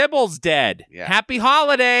 yeah, Sybil's dead. Yeah. Happy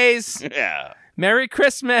holidays. Yeah. Merry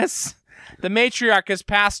Christmas. The matriarch has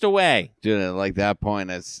passed away. Dude, at like that point,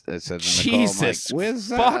 I said to Nicole, Jesus I'm like, where's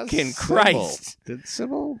fucking Sybil? Christ. Did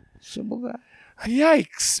Sybil die?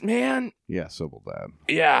 Yikes, man. Yeah, Sybil died.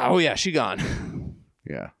 Yeah, oh yeah, she gone.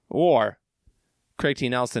 Yeah. Or Craig T.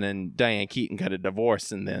 Nelson and Diane Keaton got a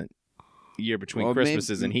divorce in the year between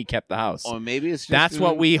Christmases, and he kept the house. Or maybe it's just That's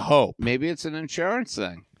what we hope. Maybe it's an insurance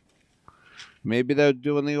thing. Maybe they're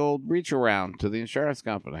doing the old reach around to the insurance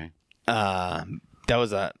company. That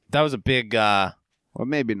was a big Or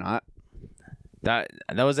maybe not. that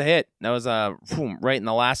was a hit. That was right in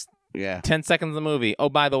the last 10 seconds of the movie. Oh,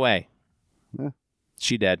 by the way,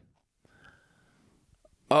 she dead.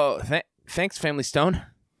 Oh, thanks, Family Stone.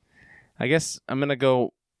 I guess I'm gonna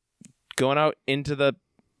going out into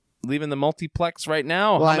leaving the multiplex right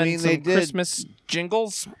now. Well, I humming mean, some they did Christmas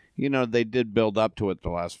jingles. You know, they did build up to it the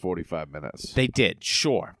last 45 minutes. They did,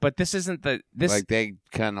 sure, but this isn't this. Like, they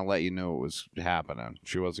kind of let you know it was happening.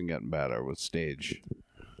 She wasn't getting better. It was stage.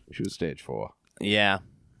 She was stage 4. Yeah.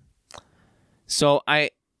 So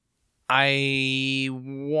I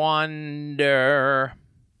wonder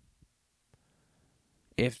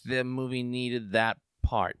if the movie needed that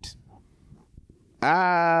part.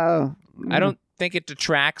 I don't think it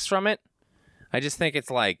detracts from it. I just think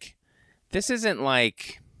it's like, this isn't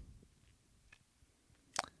like,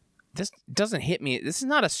 this doesn't hit me. This is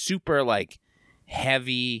not a super like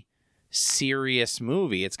heavy, serious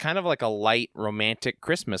movie. It's kind of like a light romantic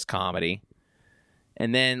Christmas comedy.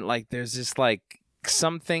 And then like there's just like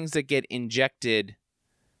some things that get injected.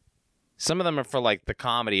 Some of them are for like the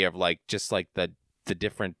comedy of like just like the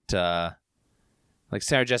different like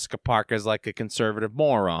Sarah Jessica Parker's like a conservative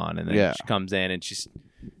moron, and then she comes in and she's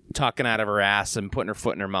talking out of her ass and putting her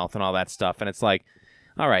foot in her mouth and all that stuff, and it's like,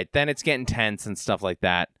 all right, then it's getting tense and stuff like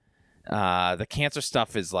that. The cancer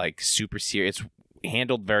stuff is like super serious. It's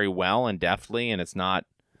handled very well and deftly, and it's not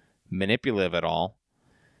manipulative at all.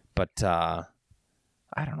 But I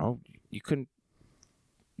don't know. You couldn't.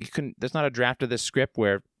 There's not a draft of this script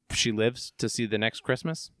where she lives to see the next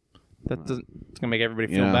Christmas. That doesn't. It's gonna make everybody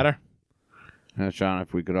feel better. Sean,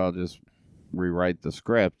 if we could all just rewrite the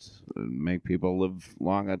script and make people live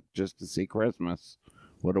longer just to see Christmas,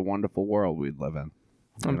 what a wonderful world we'd live in.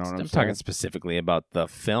 You know what I'm talking specifically about the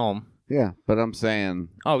film. Yeah, but I'm saying...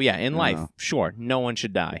 Oh, yeah, in life, sure. No one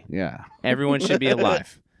should die. Yeah. Everyone should be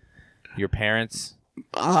alive. Your parents.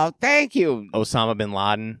 Oh, thank you. Osama bin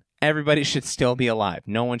Laden. Everybody should still be alive.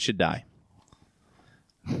 No one should die.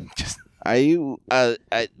 Just... Are you...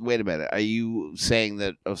 wait a minute. Are you saying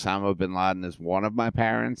that Osama bin Laden is one of my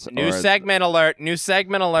parents? New segment alert. New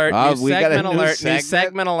segment alert. Oh, new segment alert. New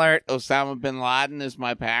segment alert. Osama bin Laden is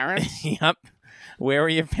my parents? Yep. Where were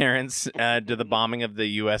your parents to the bombing of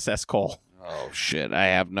the USS Cole? Oh, shit. I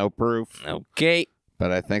have no proof. Okay.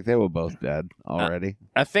 But I think they were both dead already.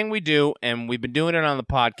 A thing we do, and we've been doing it on the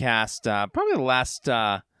podcast probably the last,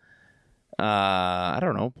 I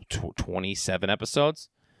don't know, 27 episodes,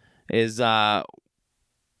 is the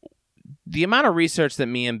amount of research that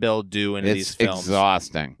me and Bill do into these films. It's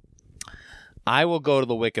exhausting. I will go to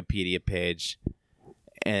the Wikipedia page,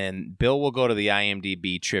 and Bill will go to the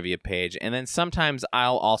IMDb trivia page, and then sometimes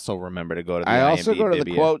I'll also remember to go to the IMDb. I also go to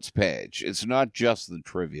the quotes page. It's not just the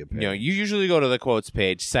trivia page. You know, you usually go to the quotes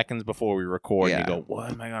page seconds before we record, Yeah. and you go,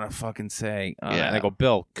 what am I going to fucking say? Yeah. And I go,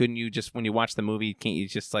 Bill, couldn't you just, when you watch the movie, can't you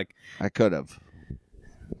just like... I could have.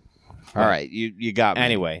 All right, you got me.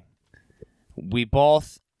 Anyway, we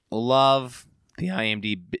both love the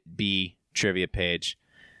IMDb trivia page.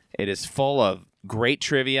 It is full of great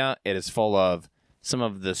trivia. It is full of some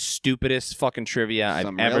of the stupidest fucking trivia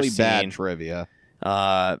Some I've ever really seen. bad trivia.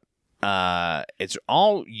 It's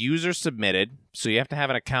all user submitted, so you have to have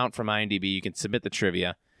an account from IMDb. You can submit the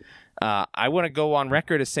trivia. I want to go on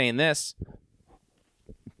record as saying this: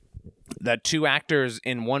 that two actors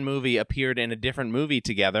in one movie appeared in a different movie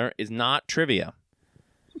together is not trivia.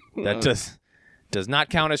 That does not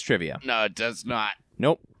count as trivia. No, it does not.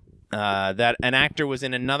 Nope. That an actor was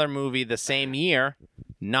in another movie the same year,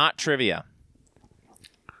 not trivia.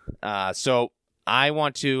 So I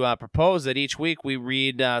want to propose that each week we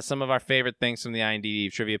read some of our favorite things from the IMDb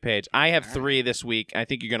trivia page. I have 3 this week. I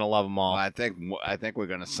think you're going to love them all. Well, I think we're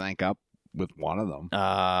going to sync up with one of them.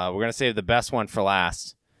 We're going to save the best one for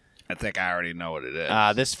last. I think I already know what it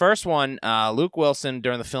is. This first one, Luke Wilson,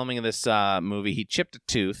 during the filming of this movie, he chipped a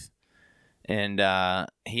tooth. And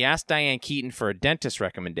he asked Diane Keaton for a dentist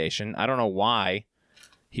recommendation. I don't know why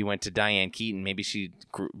he went to Diane Keaton. Maybe she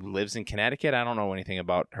lives in Connecticut. I don't know anything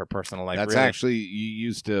about her personal life. That's really. actually, you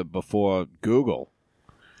used to, before Google.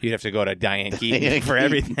 You'd have to go to Diane Keaton for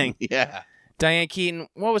everything. Yeah. Diane Keaton,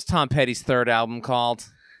 what was Tom Petty's third album called?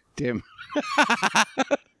 Damn.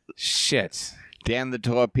 Shit. Dan the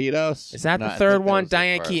Torpedoes? Is that No, the I third think that one? was the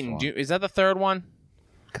Diane first Keaton. one. Is that the third one?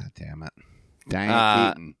 God damn it.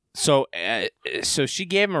 Diane Keaton. So she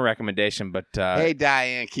gave him a recommendation, but Hey,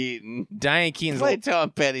 Diane Keaton. Diane Keaton's Play Tom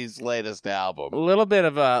Petty's latest album. a little bit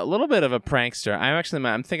of a prankster.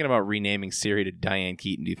 I'm thinking about renaming Siri to Diane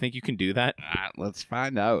Keaton. Do you think you can do that? Let's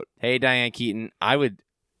find out. Hey, Diane Keaton, I would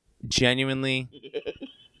genuinely.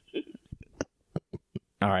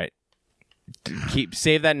 All right,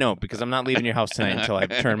 save that note because I'm not leaving your house tonight until I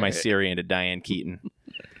turn my Siri into Diane Keaton.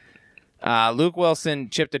 Luke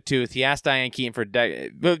Wilson chipped a tooth. He asked Diane Keaton for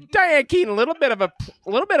Diane Keaton, a little bit of a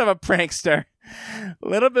prankster, a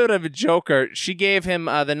little bit of a joker. She gave him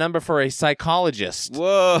the number for a psychologist.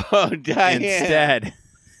 Whoa, Diane. Instead.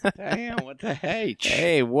 Diane, what the H?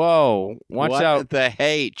 Hey, whoa! Watch what out. the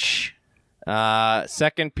H?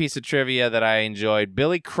 Second piece of trivia that I enjoyed: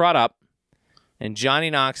 Billy Crudup and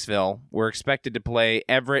Johnny Knoxville were expected to play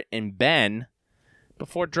Everett and Ben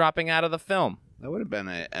before dropping out of the film. That would have been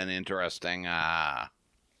an interesting. It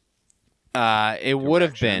would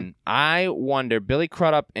have been. I wonder. Billy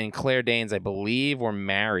Crudup and Claire Danes, I believe, were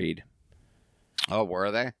married. Oh, were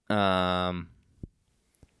they? No,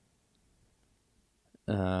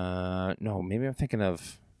 maybe I'm thinking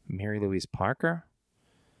of Mary Louise Parker.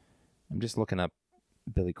 I'm just looking up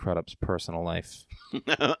Billy Crudup's personal life.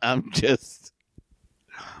 I'm just.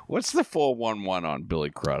 What's the 411 on Billy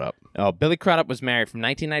Crudup? Oh, Billy Crudup was married from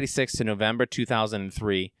 1996 to November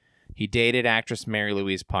 2003. He dated actress Mary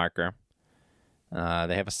Louise Parker. They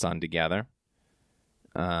have a son together.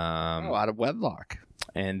 Out of wedlock.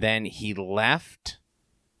 And then he left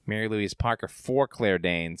Mary Louise Parker for Claire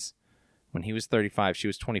Danes when he was 35. She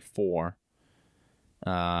was 24.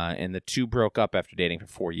 And the two broke up after dating for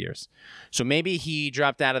 4 years. So maybe he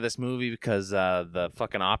dropped out of this movie because the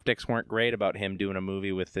fucking optics weren't great about him doing a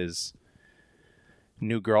movie with his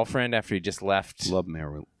new girlfriend after he just left. Love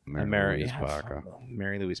Mary Louise Parker.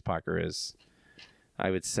 Mary Louise Parker is. I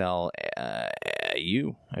would sell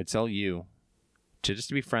you. I'd sell you to just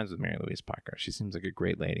to be friends with Mary Louise Parker. She seems like a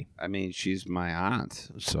great lady. I mean, she's my aunt,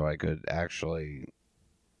 so I could actually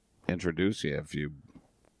introduce you if you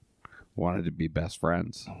wanted to be best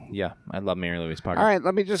friends. Yeah, I love Mary Louise Parker. All right,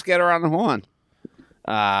 let me just get her on the horn.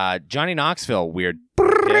 Johnny Knoxville, weird.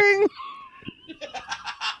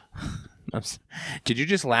 Did you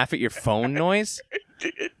just laugh at your phone noise?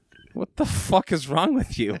 What the fuck is wrong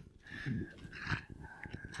with you?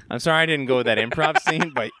 I'm sorry I didn't go with that improv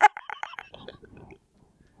scene, but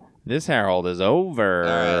this Harold is over.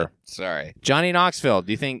 All right, sorry. Johnny Knoxville,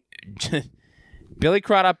 do you think Billy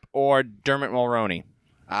Crudup or Dermot Mulroney?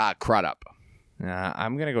 Crudup.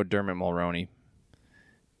 I'm going to go Dermot Mulroney.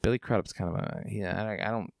 Billy Crudup's kind of a... Yeah, I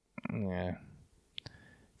don't... Yeah.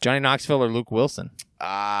 Johnny Knoxville or Luke Wilson?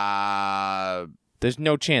 No, There's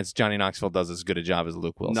no chance Johnny Knoxville does as good a job as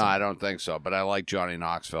Luke Wilson. I don't think so. But I like Johnny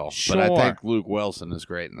Knoxville. Sure. But I think Luke Wilson is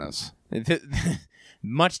great in this.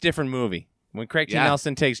 Much different movie. When Craig T.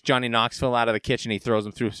 Nelson takes Johnny Knoxville out of the kitchen, he throws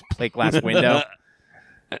him through his plate glass window.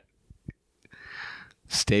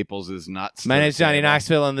 Staples is nuts. My name's Johnny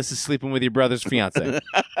Knoxville, and this is Sleeping with Your Brother's Fiance.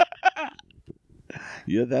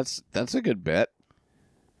 Yeah, that's a good bit.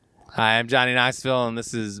 Hi, I'm Johnny Knoxville, and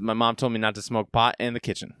this is my mom told me not to smoke pot in the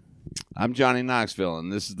kitchen. I'm Johnny Knoxville,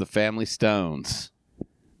 and this is the Family Stones.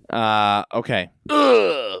 Okay.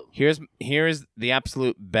 Ugh. Here's the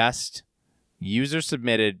absolute best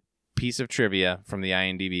user-submitted piece of trivia from the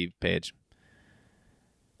IMDb page.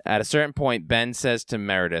 At a certain point, Ben says to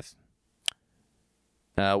Meredith,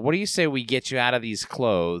 what do you say we get you out of these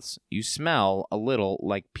clothes? You smell a little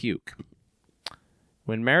like puke.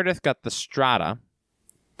 When Meredith got the strata,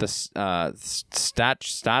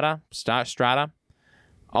 strata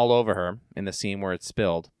all over her in the scene where it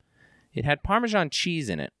spilled, it had Parmesan cheese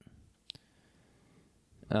in it.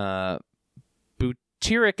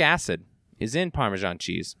 Butyric acid is in Parmesan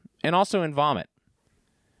cheese and also in vomit,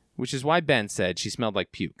 which is why Ben said she smelled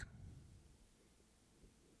like puke.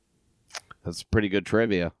 That's pretty good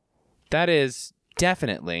trivia. That is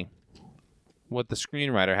definitely what the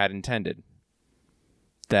screenwriter had intended.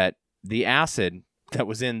 That the acid that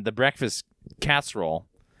was in the breakfast casserole,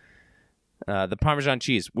 the Parmesan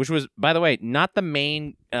cheese, which was, by the way, not the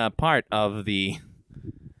main part of the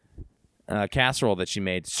casserole that she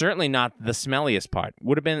made. Certainly not the smelliest part.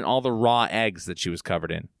 Would have been all the raw eggs that she was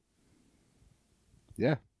covered in.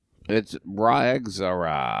 Yeah. It's raw eggs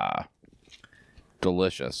are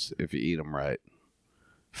delicious if you eat them right.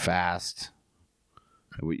 Fast.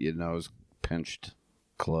 With your nose pinched,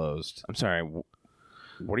 closed. I'm sorry.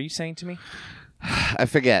 What are you saying to me? I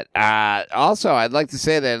forget. Also, I'd like to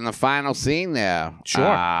say that in the final scene there,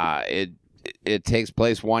 sure, it takes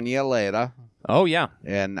place 1 year later. Oh, yeah.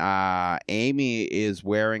 And Amy is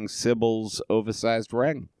wearing Sybil's oversized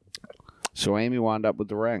ring. So Amy wound up with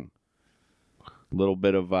the ring. A little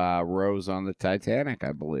bit of Rose on the Titanic,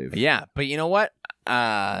 I believe. Yeah, but you know what?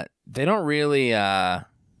 They don't really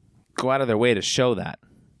go out of their way to show that.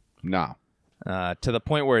 No. To the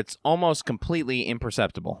point where it's almost completely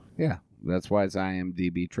imperceptible. Yeah, that's why it's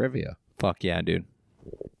IMDb trivia. Fuck yeah, dude.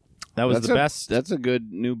 That was the best. That's a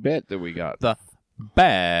good new bit that we got. The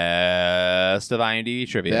best of IMDb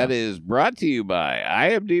trivia. That is brought to you by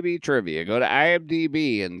IMDb Trivia. Go to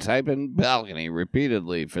IMDb and type in balcony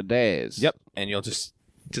repeatedly for days. Yep, and you'll just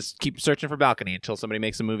keep searching for balcony until somebody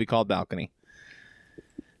makes a movie called Balcony.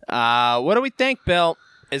 What do we think, Bill?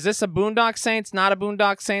 Is this a Boondock Saints, not a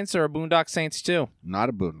Boondock Saints, or a Boondock Saints 2? Not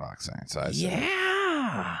a Boondock Saints, I say.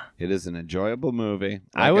 Yeah. It is an enjoyable movie.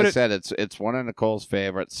 Like I said, it's one of Nicole's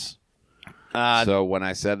favorites. So when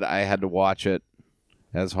I said I had to watch it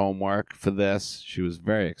as homework for this, she was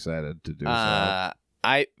very excited to do so.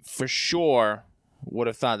 I, for sure, would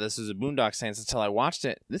have thought this was a Boondock Saints until I watched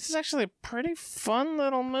it. This is actually a pretty fun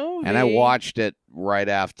little movie. And I watched it right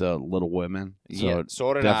after Little Women. So yeah, it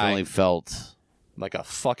so did definitely I. Felt like a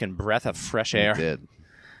fucking breath of fresh air. It did.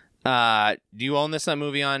 Do you own this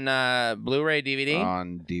movie on Blu-ray, DVD?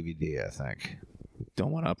 On DVD, I think.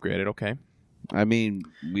 Don't want to upgrade it, okay. I mean,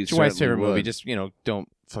 we it's your wife's favorite would. movie. Just, don't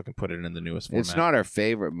fucking put it in the newest format. It's not her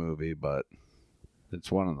favorite movie, but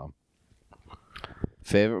it's one of them.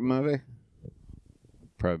 Favorite movie?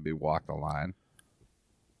 Probably be Walk the Line.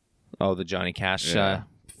 Oh, the Johnny Cash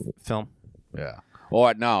film? Yeah.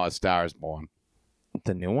 Or, no, A Star is Born.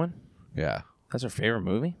 The new one? Yeah. That's her favorite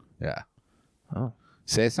movie? Yeah. Oh.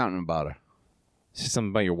 Say something about her. Say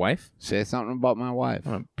something about your wife? Say something about my wife.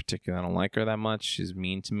 I don't like her that much. She's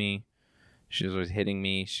mean to me. She's always hitting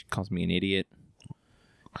me. She calls me an idiot.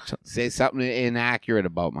 Say something inaccurate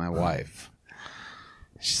about my wife.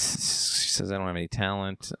 She says I don't have any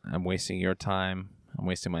talent. I'm wasting your time. I'm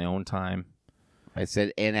wasting my own time. I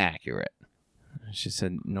said inaccurate. She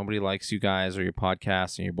said nobody likes you guys or your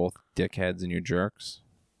podcast, and you're both dickheads and you're jerks.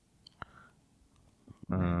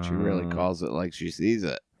 She really calls it like she sees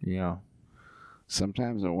it. Yeah.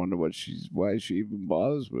 Sometimes I wonder why she even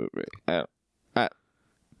bothers with me.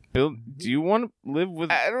 Bill, do you want to live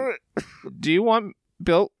with? Do you want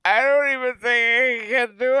Bill? I don't even think I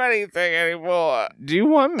can do anything anymore. Do you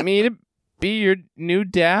want me to be your new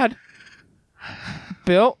dad,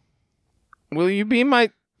 Bill? Will you be my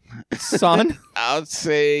son? I'll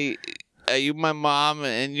say, are you my mom?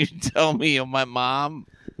 And you tell me you're my mom.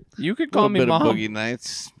 You could call me Mom. Mom. Boogie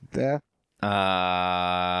Nights there.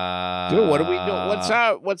 Dude, what do we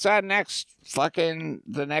do? What's our next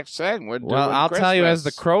the next thing? We're doing I'll tell you as the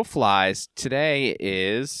Christmas. crow flies. Today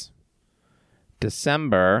is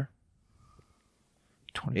December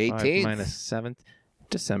 25 18th. minus 7th.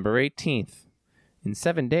 December 18th. In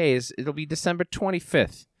 7 days, it'll be December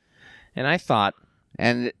 25th. And I thought,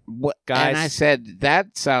 And what? Guys- And I said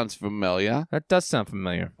that sounds familiar. that does sound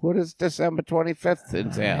familiar. What does December 25th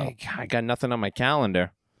entail? I got nothing on my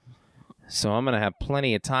calendar. So I'm going to have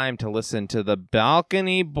plenty of time to listen to the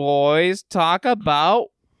Balcony Boys talk about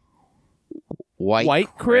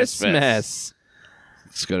White Christmas.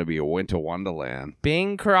 It's gonna be a winter wonderland,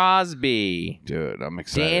 Bing Crosby, dude. I'm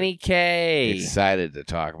excited. Danny Kaye, Excited to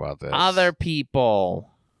talk about this. other people.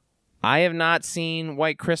 I have not seen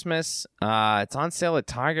White Christmas. It's on sale at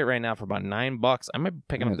Target right now for about $9. I might be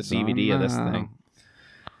picking up the It's DVD on, of this thing.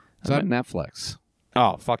 It's on Netflix.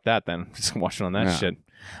 Oh, fuck that then. Just watch it on that Yeah. shit.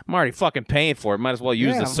 I'm already fucking paying for it. Might as well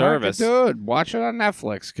use the fuck it, service. dude. Watch it on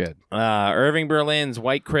Netflix, kid. Irving Berlin's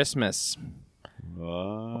White Christmas.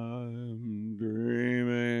 I'm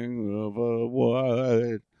dreaming of a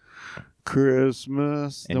white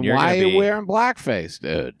Christmas. And Then you're why are gonna you be- wearing blackface,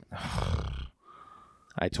 dude?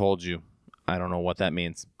 I told you. I don't know what that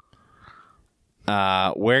means.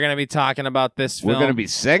 We're going to be talking about this film. We're going to be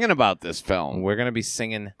singing about this film. We're going to be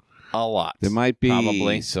singing a lot. There might be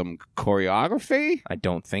Probably. some choreography. I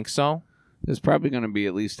don't think so. There's probably going to be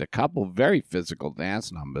at least a couple very physical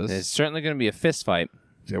dance numbers. There's certainly going to be a fist fight.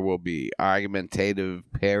 There will be argumentative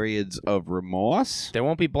periods of remorse. There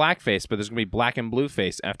won't be blackface, but there's going to be black and blue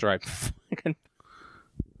face after I fucking...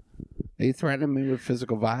 Are you threatening me with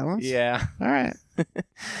physical violence? Yeah. All right.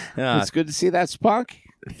 Uh, It's good to see that spunk.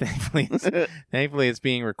 thankfully, it's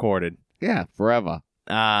being recorded. Yeah, forever.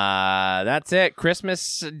 That's it.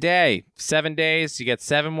 Christmas Day. 7 days. You get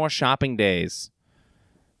 7 more shopping days.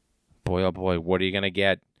 Boy, oh boy, what are you going to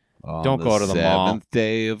get? On Don't go to the mall. 7th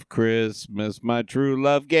day of Christmas, my true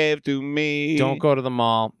love gave to me. Don't go to the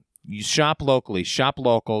mall. You shop locally. Shop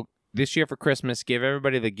local. This year for Christmas, give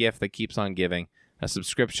everybody the gift that keeps on giving. A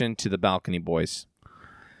subscription to the Balcony Boys.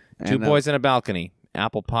 Two And Boys in a Balcony.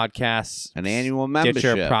 Apple Podcasts. an annual Stitcher,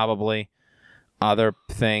 membership. probably. Other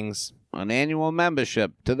things. An annual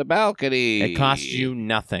membership to the balcony. It costs you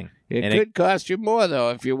nothing. It and could cost you more,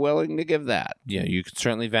 though, if you're willing to give that. Yeah, you can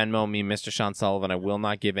certainly Venmo me, Mr. Sean Sullivan. I will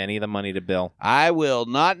not give any of the money to Bill. I will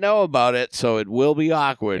not know about it, so it will be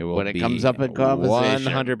awkward It will when it be comes up in conversation.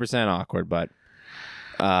 100% awkward, but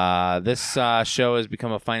this show has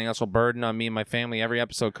become a financial burden on me and my family. Every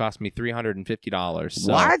episode cost me $350.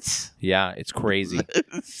 So, What? Yeah, it's crazy.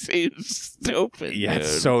 It seems stupid. Yeah, dude.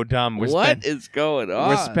 it's so dumb. What is going on?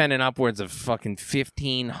 We're spending upwards of fucking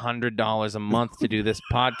 $1,500 a month to do this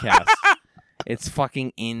podcast. It's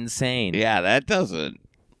fucking insane. Yeah, that doesn't.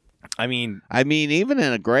 I mean, even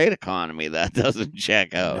in a great economy, that doesn't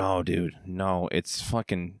check out. no, dude. No, it's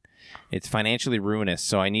financially ruinous.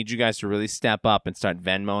 So I need you guys to really step up and start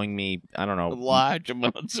Venmoing me. I don't know. Large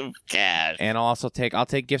amounts of cash. And I'll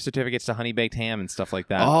take gift certificates to Honey Baked Ham and stuff like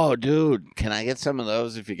that. Oh, dude, can I get some of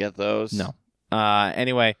those if you get those? No.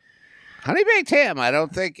 Anyway, Honey baked ham, I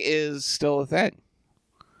don't think is still a thing.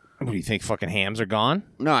 what do you think? Fucking hams are gone?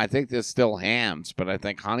 No, I think there's still hams, but I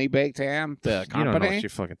think honey baked ham, the You don't know company, what you're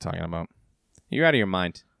fucking talking about. You're out of your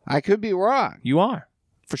mind. I could be wrong, You are.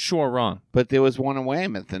 For sure wrong. but there was one in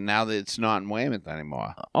Weymouth, and now that it's not in Weymouth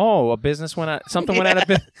anymore. Oh, a business went out. Something went out of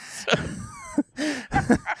business.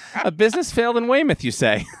 A business failed in Weymouth, you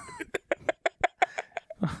say?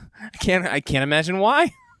 I can't imagine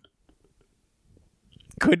why.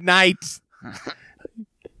 Good night.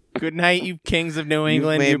 Good night, you kings of New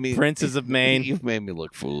England, made you me- princes of Maine. You've made me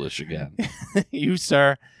look foolish again. You,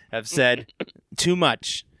 sir, have said too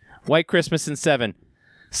much. White Christmas in 7.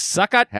 Suck it.